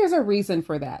 I think there's a reason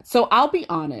for that. So I'll be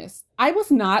honest. I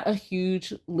was not a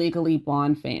huge Legally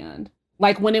Blonde fan.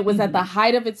 Like when it was at the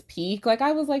height of its peak, like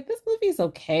I was like, this movie's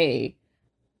okay.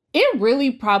 It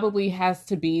really probably has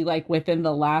to be like within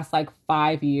the last like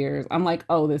 5 years. I'm like,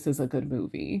 oh, this is a good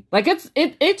movie. Like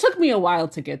it took me a while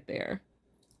to get there.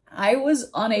 I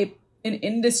was on an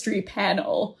industry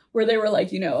panel where they were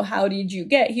like, you know, how did you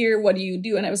get here? What do you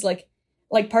do? And I was like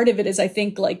part of it is I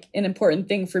think like an important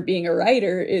thing for being a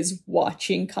writer is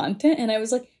watching content. And I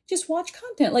was like, just watch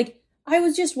content. Like I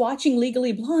was just watching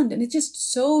Legally Blonde and it's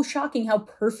just so shocking how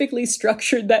perfectly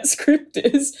structured that script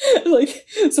is. Like,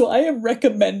 so I am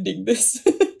recommending this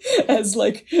as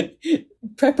like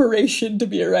preparation to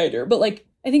be a writer. But like,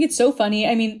 I think it's so funny.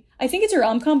 I mean, I think it's a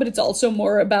rom-com, but it's also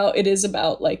it is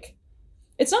about like,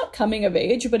 it's not coming of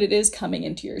age, but it is coming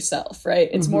into yourself, right?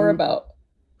 It's more about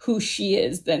who she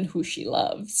is than who she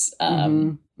loves. But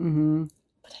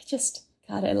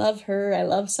I love her. I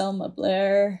love Selma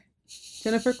Blair.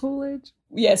 Jennifer Coolidge?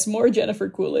 Yes, more Jennifer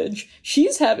Coolidge.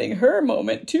 She's having her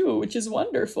moment too, which is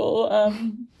wonderful.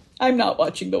 I'm not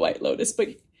watching The White Lotus, but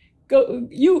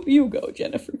you go,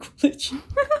 Jennifer Coolidge.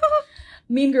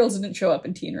 Mean Girls didn't show up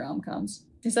in teen rom-coms.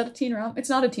 Is that a teen rom? It's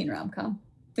not a teen rom-com.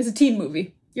 It's a teen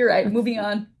movie. You're right. Moving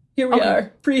on. Here we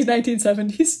are,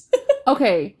 pre-1970s.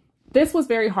 Okay, this was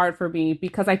very hard for me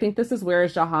because I think this is where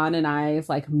Jahan and I's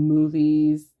like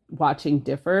movies watching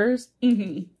differs.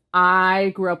 Mm-hmm.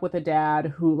 I grew up with a dad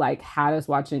who like had us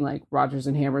watching like Rodgers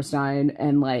and Hammerstein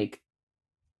and like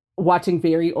watching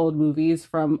very old movies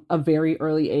from a very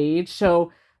early age.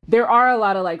 So there are a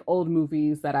lot of like old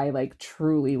movies that I like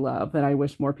truly love that I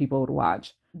wish more people would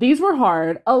watch. These were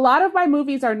hard. A lot of my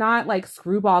movies are not like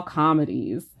screwball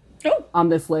comedies on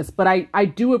this list, but I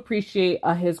do appreciate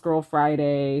a His Girl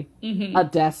Friday, a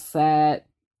Death Set,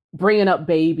 Bringing Up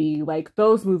Baby. Like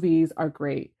those movies are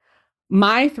great.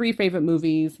 My 3 favorite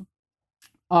movies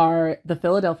are The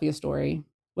Philadelphia Story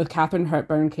with Katharine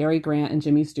Hepburn, Cary Grant, and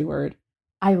Jimmy Stewart.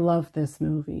 I love this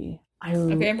movie.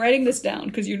 Okay, I'm writing this down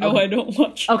because I don't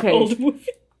watch old movies.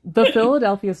 The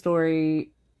Philadelphia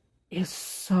Story is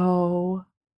so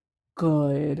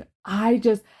good.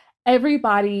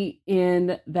 Everybody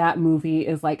in that movie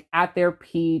is like at their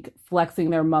peak, flexing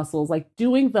their muscles, like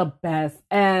doing the best.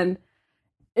 And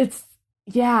it's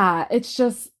a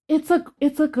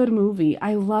good movie.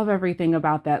 I love everything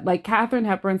about that. Like Katharine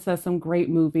Hepburn says some great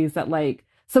movies that like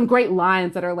some great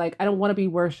lines that are like, I don't want to be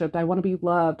worshipped. I want to be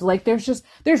loved. Like there's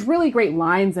really great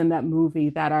lines in that movie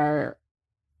that are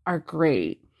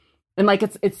great. And like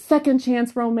it's second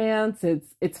chance romance.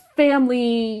 It's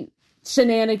family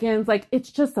shenanigans. Like it's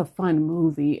just a fun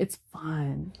movie. It's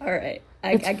fun. All right.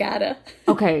 I gotta.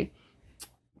 Okay.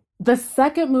 The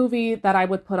second movie that I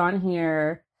would put on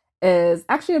here is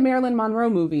actually a Marilyn Monroe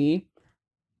movie.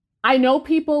 I know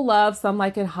people love Some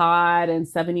Like It Hot and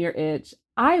 7 Year Itch.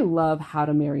 I love How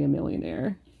to Marry a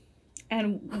Millionaire.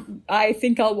 And I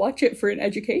think I'll watch it for an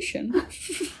education.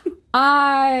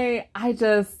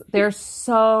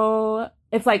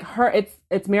 It's like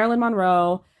it's Marilyn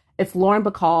Monroe, it's Lauren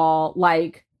Bacall,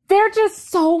 like they're just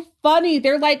so funny.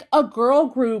 They're like a girl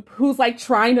group who's like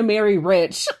trying to marry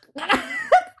rich.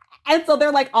 And so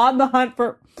they're like on the hunt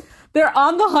for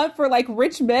like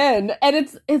rich men. And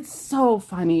it's so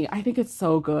funny. I think it's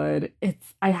so good.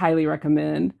 I highly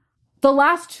recommend. The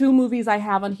last 2 movies I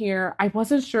have on here, I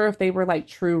wasn't sure if they were like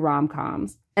true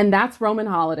rom-coms. And that's Roman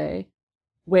Holiday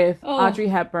with Audrey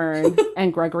Hepburn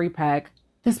and Gregory Peck.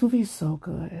 This movie is so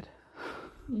good.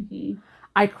 Mm-hmm.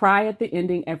 I cry at the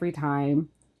ending every time.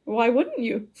 Why wouldn't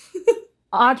you?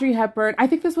 Audrey Hepburn, I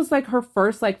think this was like her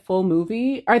first like full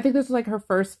movie. Or I think this was like her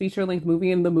first feature-length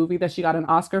movie and the movie that she got an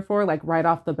Oscar for, like right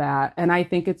off the bat. And I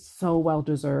think it's so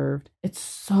well-deserved. It's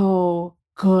so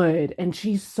good. And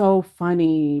she's so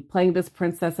funny playing this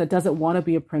princess that doesn't want to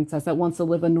be a princess, that wants to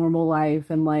live a normal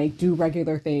life and like do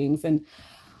regular things. And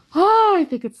I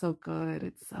think it's so good.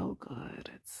 It's so good.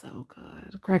 It's so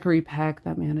good. Gregory Peck,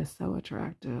 that man is so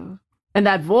attractive. And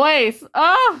that voice,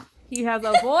 he has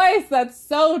a voice that's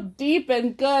so deep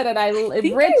and good and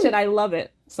and I love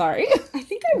it. Sorry. I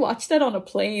think I watched that on a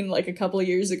plane like a couple of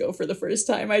years ago for the first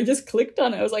time. I just clicked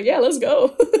on it. I was like, yeah, let's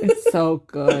go. It's so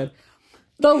good.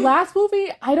 The last movie,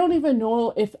 I don't even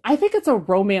know I think it's a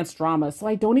romance drama, so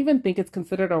I don't even think it's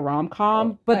considered a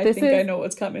rom-com. But I know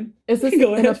what's coming. Is this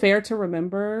An Affair to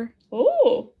Remember?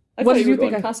 Oh, I thought you were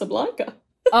going Casablanca.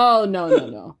 Oh,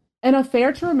 no. An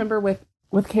Affair to Remember with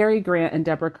Cary Grant and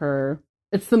Deborah Kerr.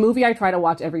 It's the movie I try to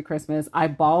watch every Christmas. I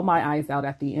bawl my eyes out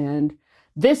at the end.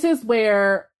 This is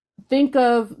where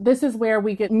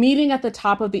we get meeting at the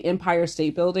top of the Empire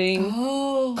State Building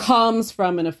comes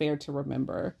from An Affair to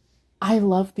Remember. I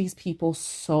love these people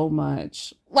so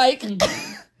much. Like,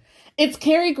 it's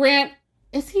Cary Grant.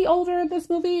 Is he older in this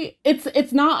movie?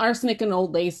 It's not Arsenic and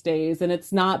Old Lace days, and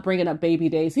it's not Bringing Up Baby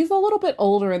days. He's a little bit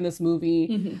older in this movie.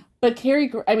 Mm-hmm. But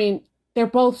they're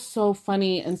both so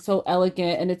funny and so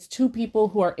elegant, and it's 2 people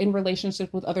who are in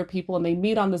relationship with other people, and they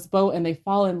meet on this boat, and they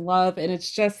fall in love, and it's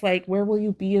just like, where will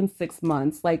you be in 6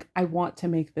 months? Like, I want to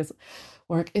make this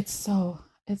work. It's so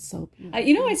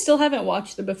beautiful. I still haven't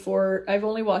watched I've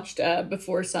only watched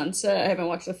Before Sunset. I haven't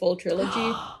watched the full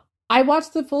trilogy. I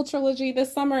watched the full trilogy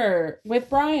this summer with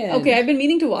Brian. Okay, I've been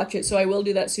meaning to watch it, so I will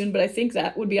do that soon, but I think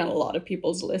that would be on a lot of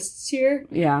people's lists here.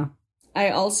 Yeah.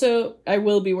 I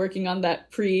will be working on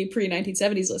that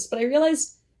pre-1970s list, but I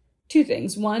realized 2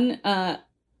 things. One,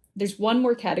 there's one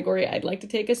more category I'd like to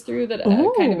take us through that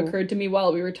kind of occurred to me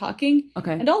while we were talking.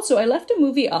 Okay. And also, I left a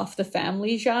movie off the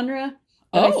family genre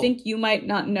that I think you might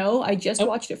not know. I just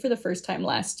watched it for the first time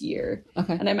last year.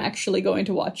 Okay. And I'm actually going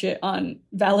to watch it on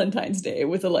Valentine's Day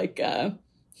with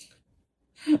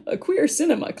a queer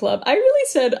cinema club. I really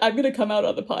said I'm going to come out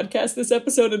on the podcast this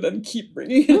episode and then keep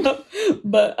bringing it up.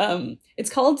 But it's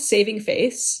called Saving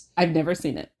Face. I've never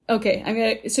seen it.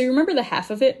 Okay, so you remember the half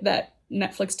of it, that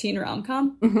Netflix teen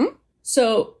rom-com? Mm-hmm.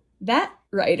 So that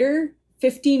writer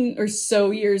 15 or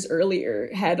so years earlier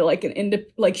had like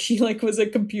she like was a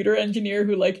computer engineer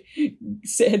who like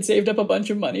had saved up a bunch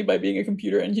of money by being a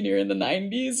computer engineer in the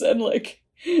 90s and like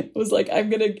was like, I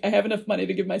have enough money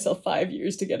to give myself 5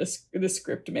 years to get the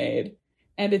script made.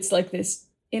 And it's like this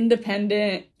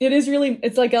independent,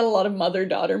 it's like got a lot of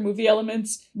mother-daughter movie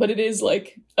elements, but it is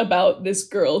like about this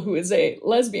girl who is a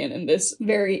lesbian in this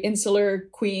very insular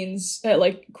Queens,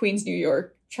 New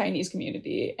York Chinese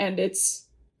community. And it's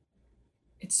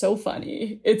so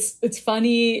funny. It's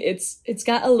funny. It's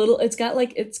got a little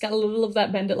of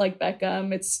that Bend It Like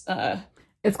Beckham.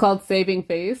 It's called Saving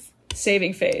Face.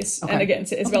 Saving Face. Okay. And again,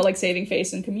 it's about like saving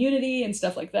face and community and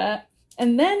stuff like that.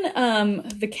 And then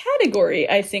the category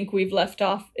I think we've left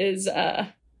off is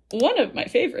one of my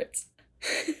favorites.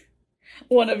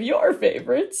 One of your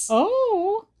favorites.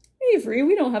 Oh. Avery,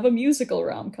 we don't have a musical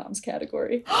rom-coms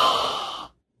category.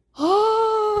 Oh.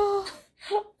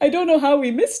 I don't know how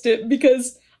we missed it,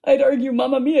 because I'd argue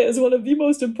Mamma Mia is one of the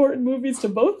most important movies to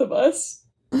both of us.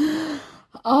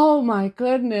 Oh my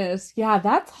goodness. Yeah,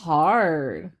 that's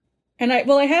hard. And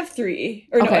I have three.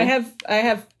 Or okay.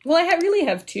 No, I really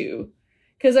have two.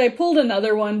 Because I pulled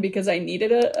another one because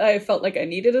I felt like I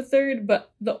needed a third,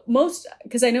 but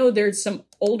because I know there's some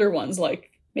older ones like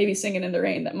maybe Singing in the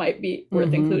Rain that might be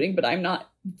worth including, but I'm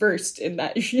not versed in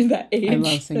that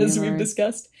age, as we've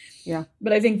discussed. Yeah.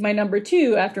 But I think my number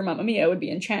two after Mamma Mia would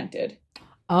be Enchanted.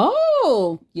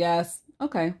 Oh, yes.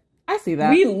 Okay. I see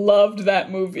that. We loved that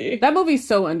movie. That movie's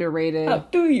so underrated. How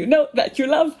do you know that you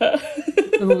love her?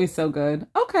 The movie's so good.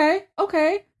 Okay.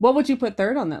 What would you put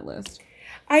third on that list?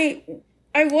 I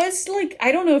was like,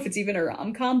 I don't know if it's even a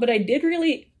rom-com, but I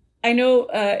know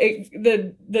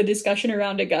the discussion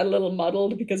around it got a little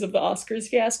muddled because of the Oscars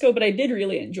fiasco, but I did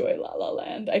really enjoy La La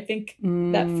Land. I think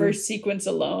that first sequence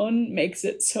alone makes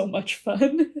it so much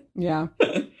fun. Yeah.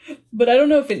 But I don't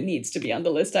know if it needs to be on the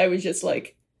list. I was just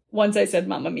like, once I said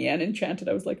Mamma Mia and Enchanted,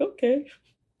 I was like, okay.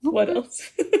 What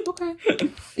else? Okay.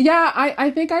 Yeah,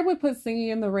 I think I would put Singing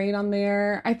in the Rain on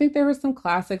there. I think there were some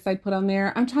classics I'd put on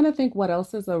there. I'm trying to think what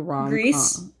else is a rom-com.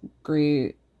 Grease.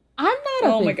 I'm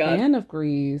not a big fan of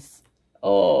Grease.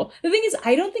 Oh, the thing is,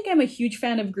 I don't think I'm a huge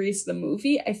fan of Grease the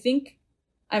movie. I think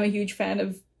I'm a huge fan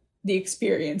of the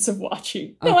experience of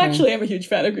watching. No, actually, I'm a huge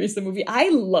fan of Grease the movie. I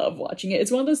love watching it.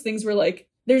 It's one of those things where like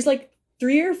there's like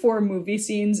 3 or 4 movie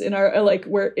scenes in our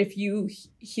where if you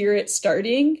hear it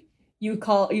starting, you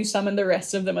summon the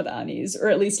rest of the Madanis, or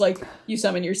at least like you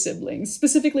summon your siblings.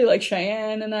 Specifically, like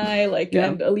Cheyenne and I,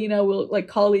 and Alina will like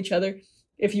call each other.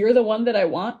 If you're the one that I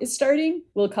want is starting,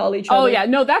 we'll call each other. Oh yeah,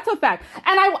 no, that's a fact.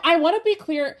 And I want to be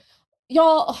clear,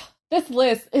 y'all. This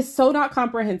list is so not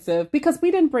comprehensive because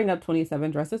we didn't bring up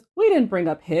 27 Dresses. We didn't bring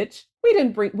up Hitch.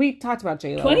 We talked about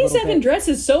J-Lo. 27 Dress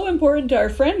is so important to our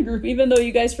friend group, even though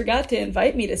you guys forgot to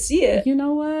invite me to see it. You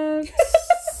know what?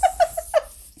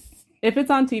 If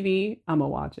it's on TV, I'm gonna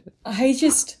watch it.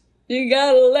 You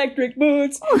got electric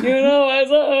boots, you know I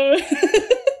saw.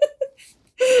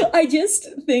 I just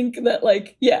think that,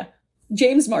 like, yeah,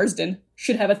 James Marsden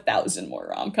should have 1,000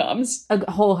 more rom-coms. I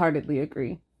wholeheartedly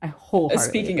agree.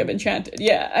 Speaking of Enchanted,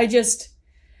 yeah, I just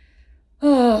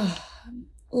love.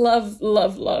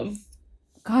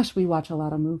 Gosh, we watch a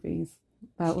lot of movies.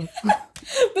 That was.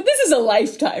 But this is a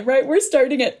lifetime, right? We're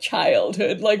starting at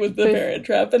childhood, like with The Parent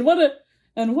Trap, and what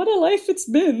a life it's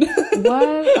been.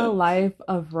 What a life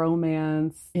of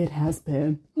romance it has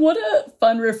been. What a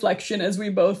fun reflection as we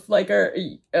both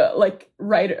we're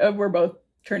both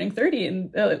turning 30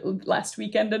 in last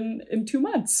weekend in 2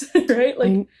 months, right?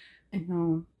 Like, I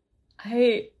know.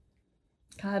 I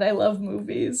love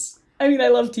movies. I mean, I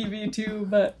love TV too,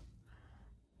 but.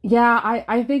 Yeah,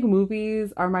 I think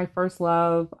movies are my first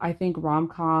love. I think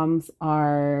rom-coms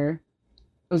are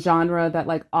a genre that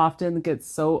like often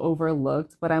gets so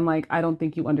overlooked, but I'm like, I don't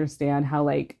think you understand how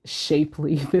like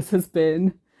shapely this has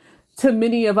been to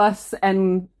many of us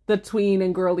and the tween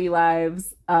and girly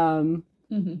lives.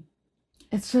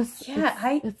 It's just,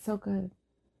 it's so good.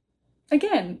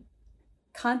 Again,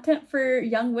 content for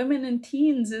young women and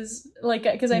teens is like,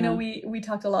 because I know we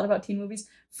talked a lot about teen movies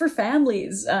for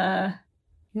families.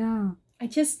 Yeah. I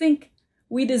just think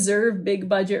we deserve big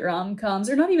budget rom-coms,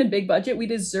 or not even big budget. We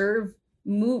deserve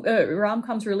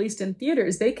rom-coms released in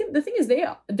theaters. The thing is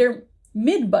they're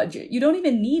mid-budget. You don't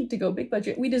even need to go big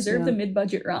budget. We deserve the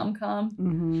mid-budget rom-com.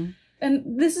 Mm-hmm.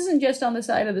 And this isn't just on the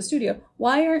side of the studio.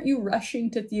 Why aren't you rushing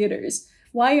to theaters?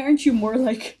 Why aren't you more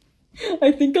like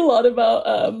I think a lot about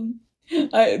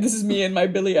this is me and my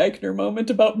Billy Eichner moment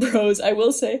about Bros. I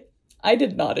will say I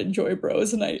did not enjoy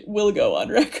Bros, and I will go on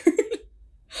record.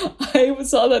 I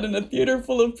saw that in a theater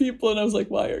full of people, and I was like,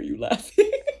 "Why are you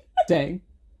laughing?" Dang.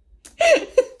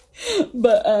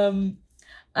 But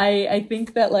I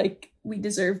think that like we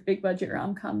deserve big budget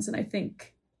rom-coms, and I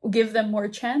think we'll give them more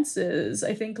chances.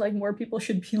 I think like more people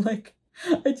should be like.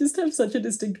 I just have such a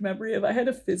distinct memory of I had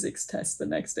a physics test the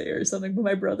next day or something, but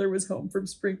my brother was home from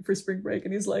spring break,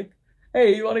 and he's like,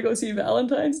 "Hey, you want to go see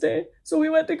Valentine's Day?" So we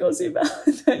went to go see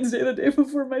Valentine's Day the day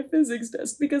before my physics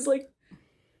test because like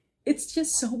it's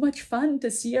just so much fun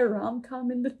to see a rom-com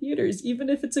in the theaters, even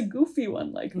if it's a goofy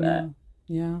one like that.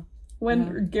 Yeah.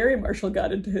 When Gary Marshall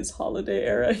got into his holiday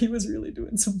era, he was really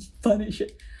doing some funny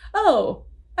shit. Oh,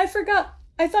 I forgot.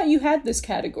 I thought you had this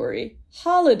category.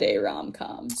 Holiday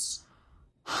rom-coms.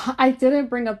 I didn't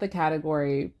bring up the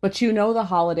category, but you know The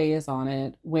Holiday is on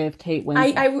it with Kate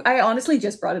Winslet. I honestly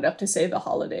just brought it up to say The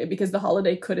Holiday because The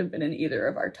Holiday could have been in either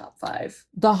of our top 5.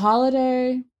 The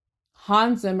Holiday,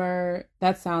 Hans Zimmer,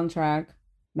 that soundtrack,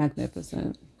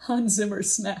 magnificent. Hans Zimmer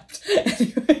snapped.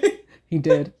 Anyway. He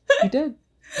did.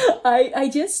 I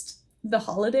just, The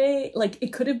Holiday, like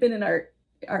it could have been in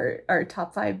our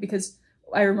top 5 because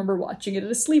I remember watching it at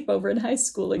a sleepover in high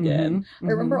school again. I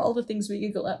remember all the things we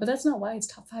giggle at, but that's not why it's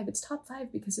top 5. It's top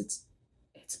 5 because it's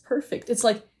perfect. It's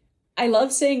like, I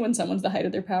love saying when someone's the height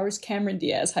of their powers, Cameron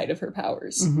Diaz, height of her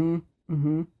powers.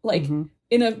 Like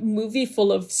in a movie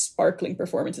full of sparkling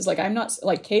performances, like I'm not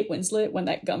like Kate Winslet when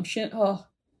that gumption. Oh,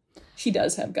 she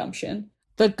does have gumption.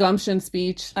 The gumption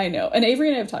speech. I know. And Avery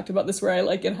and I have talked about this where I,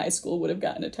 like, in high school would have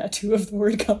gotten a tattoo of the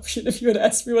word gumption if you had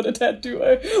asked me what a tattoo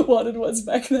I wanted was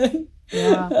back then.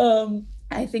 Yeah.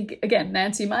 I think, again,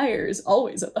 Nancy Meyers,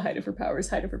 always at the height of her powers.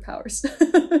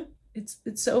 It's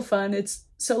so fun. It's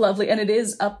so lovely. And it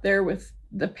is up there with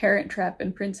The Parent Trap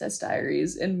and Princess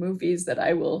Diaries in movies that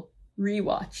I will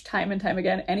rewatch time and time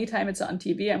again. Anytime it's on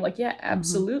TV, I'm like, yeah,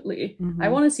 absolutely. I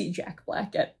want to see Jack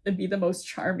Black be the most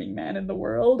charming man in the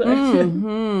world.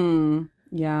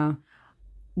 Yeah.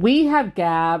 We have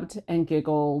gabbed and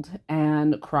giggled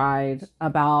and cried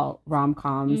about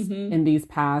rom-coms in these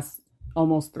past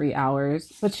almost 3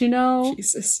 hours. But you know,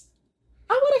 Jesus,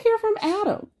 I want to hear from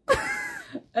Adam.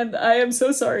 And I am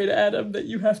so sorry to Adam that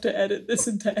you have to edit this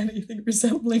into anything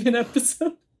resembling an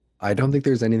episode. I don't think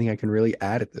there's anything I can really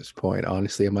add at this point.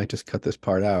 Honestly, I might just cut this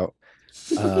part out.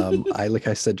 Like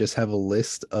I said, just have a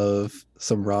list of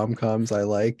some rom-coms I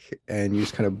like, and you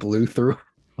just kind of blew through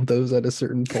those at a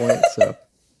certain point. So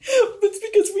that's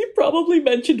because we probably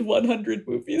mentioned 100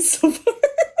 movies so far.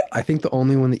 I think the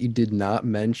only one that you did not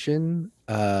mention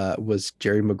was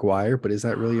Jerry Maguire, but is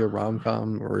that really a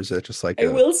rom-com, or is it just like I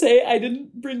will say I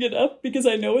didn't bring it up because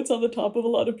I know it's on the top of a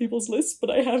lot of people's lists,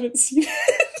 but I haven't seen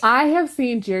it. I have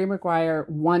seen Jerry Maguire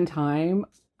one time.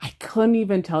 I couldn't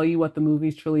even tell you what the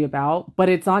movie's truly about, but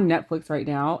it's on Netflix right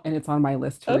now, and it's on my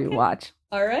list to rewatch.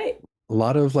 All right. a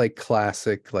lot of like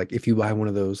classic, like if you buy one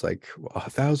of those like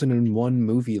 1001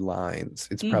 movie lines,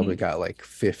 it's probably got like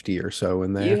 50 or so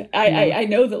in there. I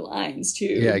know the lines too.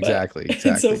 Yeah, exactly.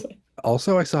 So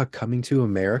also, I saw Coming to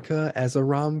America as a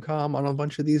rom-com on a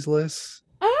bunch of these lists.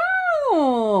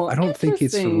 Oh, I don't think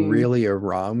it's really a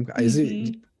rom-com. Is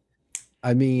it?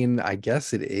 I mean, I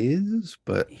guess it is,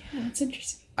 but yeah, that's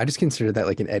interesting. I just consider that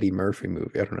like an Eddie Murphy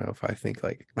movie. I don't know if I think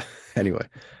like anyway.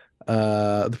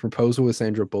 The Proposal with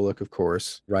Sandra Bullock, of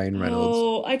course, Ryan Reynolds.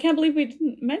 Oh, I can't believe we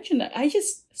didn't mention that.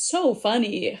 So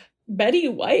funny. Betty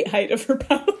White, height of her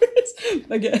powers.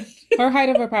 Again. Her height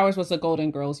of her powers was the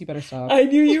Golden Girls. You better stop. I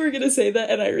knew you were going to say that,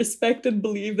 and I respect and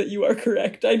believe that you are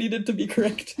correct. I needed to be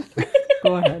correct.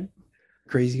 Go ahead.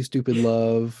 Crazy Stupid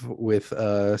Love with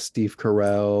Steve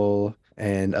Carell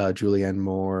and Julianne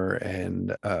Moore,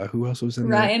 and who else was in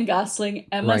there? Ryan Gosling,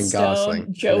 Emma Stone,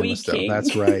 Joey King.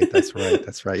 That's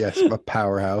right. Yes, a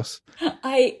powerhouse.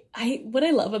 What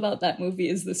I love about that movie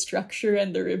is the structure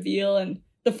and the reveal, and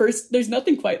there's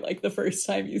nothing quite like the first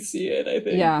time you see it, I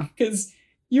think. Yeah. Because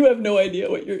you have no idea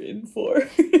what you're in for.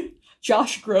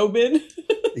 Josh Groban.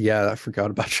 Yeah, I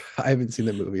forgot about I haven't seen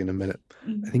the movie in a minute.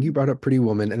 I think you brought up Pretty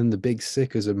Woman, and then The Big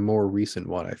Sick is a more recent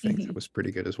one, I think. That was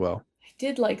pretty good as well. I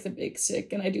did like The Big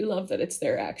Sick, and I do love that it's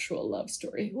their actual love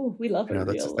story. Ooh, we love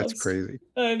it. That's crazy.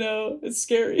 I know, it's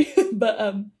scary. But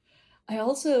I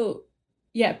also,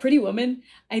 Pretty Woman,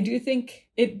 I do think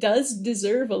it does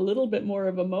deserve a little bit more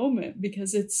of a moment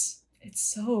because it's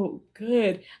so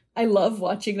good. I love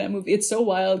watching that movie. It's so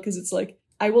wild because it's like,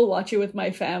 I will watch it with my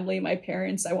family, my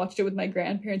parents. I watched it with my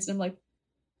grandparents, and I'm like,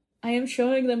 I am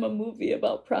showing them a movie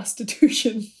about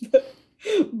prostitution.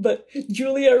 but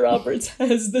Julia Roberts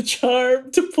has the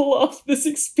charm to pull off this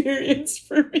experience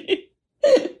for me.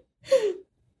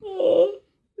 Oh,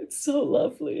 it's so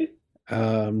lovely.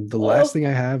 The last thing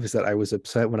I have is that I was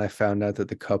upset when I found out that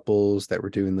the couples that were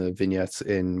doing the vignettes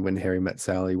in When Harry Met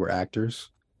Sally were actors.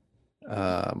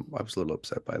 I was a little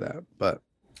upset by that, but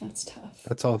that's tough.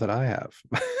 That's all that I have.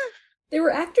 They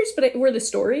were actors, but were the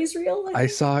stories real? I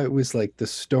saw it was like the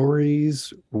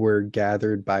stories were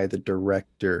gathered by the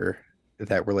director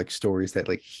that were like stories that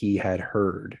like he had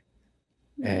heard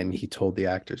and he told the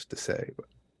actors to say. But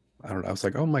I don't know. I was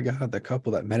like, oh my God, the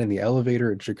couple that met in the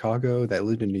elevator in Chicago that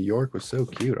lived in New York was so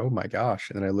cute. Oh my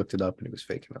gosh. And then I looked it up and it was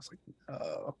fake. And I was like,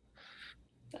 oh.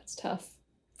 That's tough.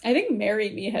 I think Marry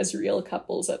Me has real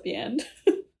couples at the end.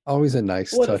 Always a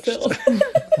nice What touch. a film.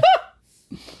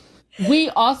 We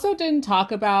also didn't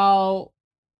talk about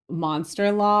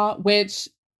Monster-in-Law, which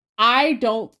I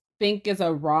don't think is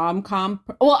a rom-com.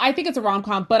 Well, I think it's a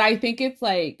rom-com, but I think it's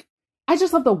like, I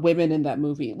just love the women in that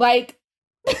movie. Like,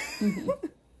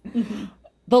 the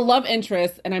love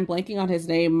interest, and I'm blanking on his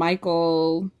name,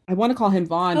 Michael, I want to call him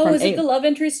Vaughn. Oh, is it the love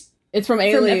interest? It's from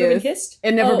Alias. Never Been Kissed?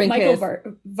 And Never Been Michael Kissed.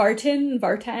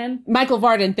 Vartan? Michael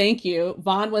Vartan, thank you.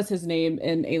 Vaughn was his name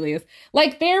in Alias.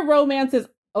 Like, their romance is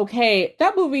okay.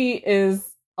 That movie is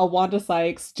a Wanda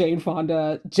Sykes, Jane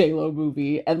Fonda, J-Lo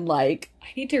movie. And like, I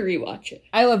need to rewatch it.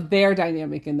 I love their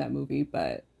dynamic in that movie,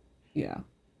 but yeah.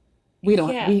 We don't,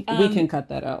 we can cut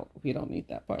that out. We don't need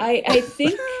that part. I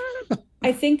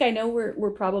think I know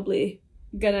we're probably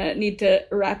gonna need to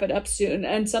wrap it up soon.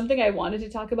 And something I wanted to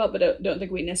talk about, but don't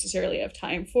think we necessarily have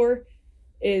time for,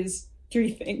 is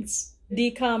 3 things.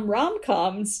 DCOM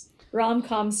rom-coms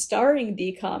starring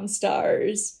DCOM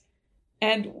stars,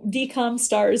 and DCOM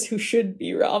stars who should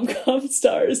be rom-com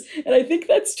stars. And I think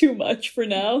that's too much for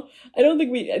now. I don't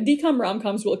think DCOM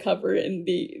rom-coms will cover in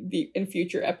in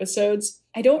future episodes.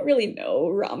 I don't really know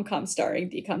rom-com starring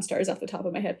DCOM stars off the top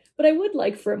of my head, but I would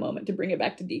like for a moment to bring it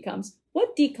back to DCOMs.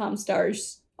 What DCOM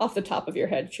stars off the top of your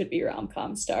head should be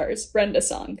rom-com stars? Brenda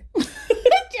Song.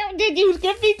 Did you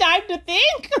give me time to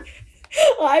think?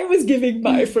 I was giving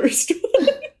my first one.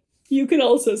 You can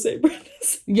also say Brenda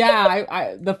Song. Yeah,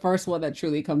 I the first one that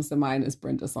truly comes to mind is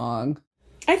Brenda Song.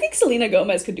 I think Selena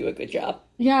Gomez could do a good job.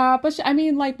 Yeah, but I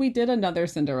mean, like, we did another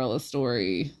Cinderella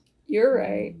story. You're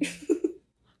right.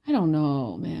 I don't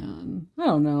know, man. I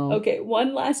don't know. Okay,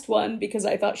 one last one, because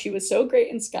I thought she was so great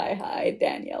in Sky High,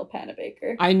 Danielle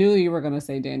Panabaker. I knew you were going to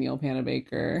say Danielle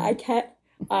Panabaker.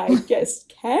 I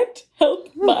just can't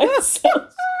help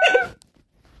myself.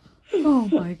 Oh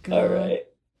my God. All right.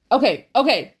 Okay.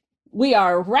 We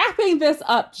are wrapping this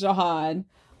up, Jahan.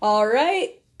 All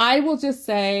right. I will just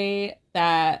say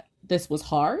that this was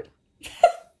hard.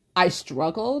 I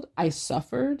struggled. I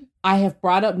suffered. I have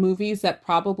brought up movies that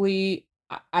probably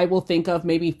I will think of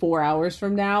maybe 4 hours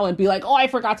from now and be like, oh, I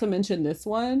forgot to mention this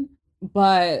one.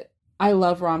 But I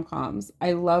love rom-coms.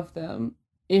 I love them.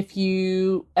 If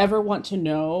you ever want to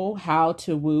know how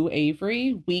to woo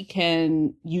Avery,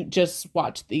 you just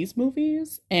watch these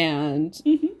movies and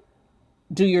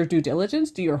do your due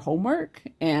diligence, do your homework,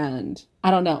 and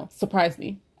I don't know, surprise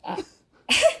me.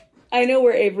 I know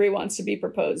where Avery wants to be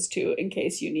proposed to in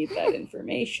case you need that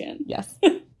information. Yes.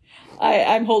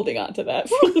 I'm holding on to that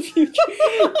for the future.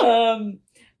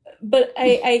 But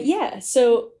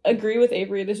so agree with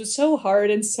Avery. This was so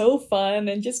hard and so fun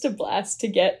and just a blast to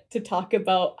get to talk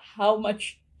about how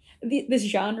much this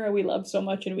genre we love so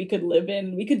much and we could live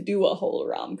in. We could do a whole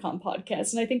rom-com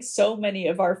podcast. And I think so many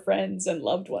of our friends and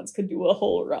loved ones could do a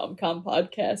whole rom-com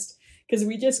podcast because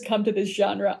we just come to this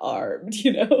genre armed,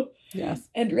 Yes.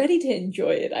 And ready to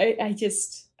enjoy it.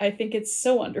 I think it's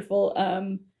so wonderful.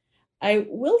 I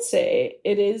will say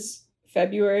it is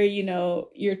February,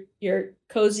 you're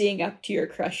cozying up to your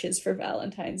crushes for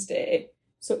Valentine's Day.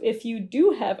 So if you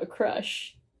do have a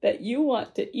crush that you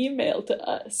want to email to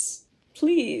us,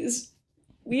 please,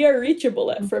 we are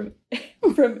reachable at it's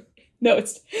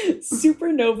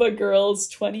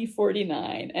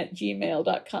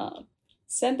supernovagirls2049@gmail.com.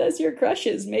 Send us your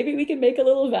crushes. Maybe we can make a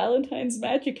little Valentine's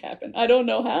magic happen. I don't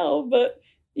know how, but,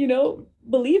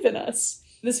 believe in us.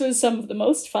 This was some of the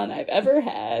most fun I've ever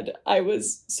had. I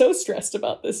was so stressed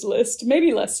about this list,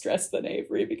 maybe less stressed than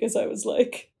Avery, because I was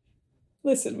like,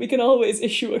 listen, we can always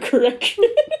issue a correction.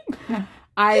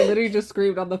 I literally just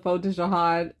screamed on the phone to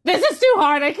Jahan, this is too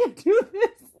hard, I can't do this.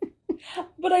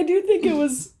 But I do think it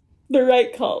was the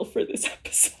right call for this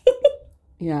episode.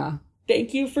 Yeah.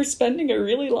 Thank you for spending a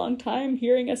really long time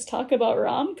hearing us talk about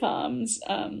rom-coms.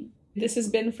 This has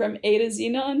been From A to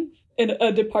Xenon,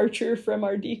 a departure from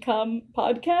our DCOM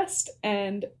podcast.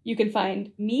 And you can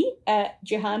find me at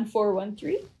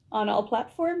Jahan413 on all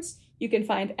platforms. You can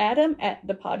find Adam at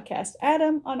the podcast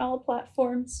Adam on all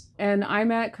platforms. And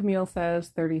I'm at Camille Says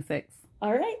 36.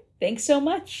 All right. Thanks so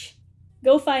much.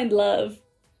 Go find love.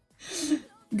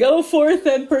 Go forth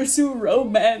and pursue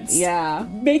romance. Yeah.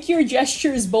 Make your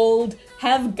gestures bold.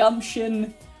 Have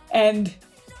gumption. And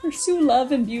pursue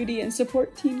love and beauty and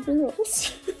support teen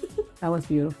girls. That was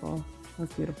beautiful. That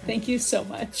was beautiful. Thank you so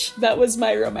much. That was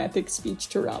my romantic speech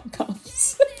to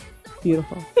rom-coms.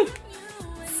 Beautiful.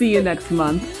 See you next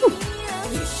month.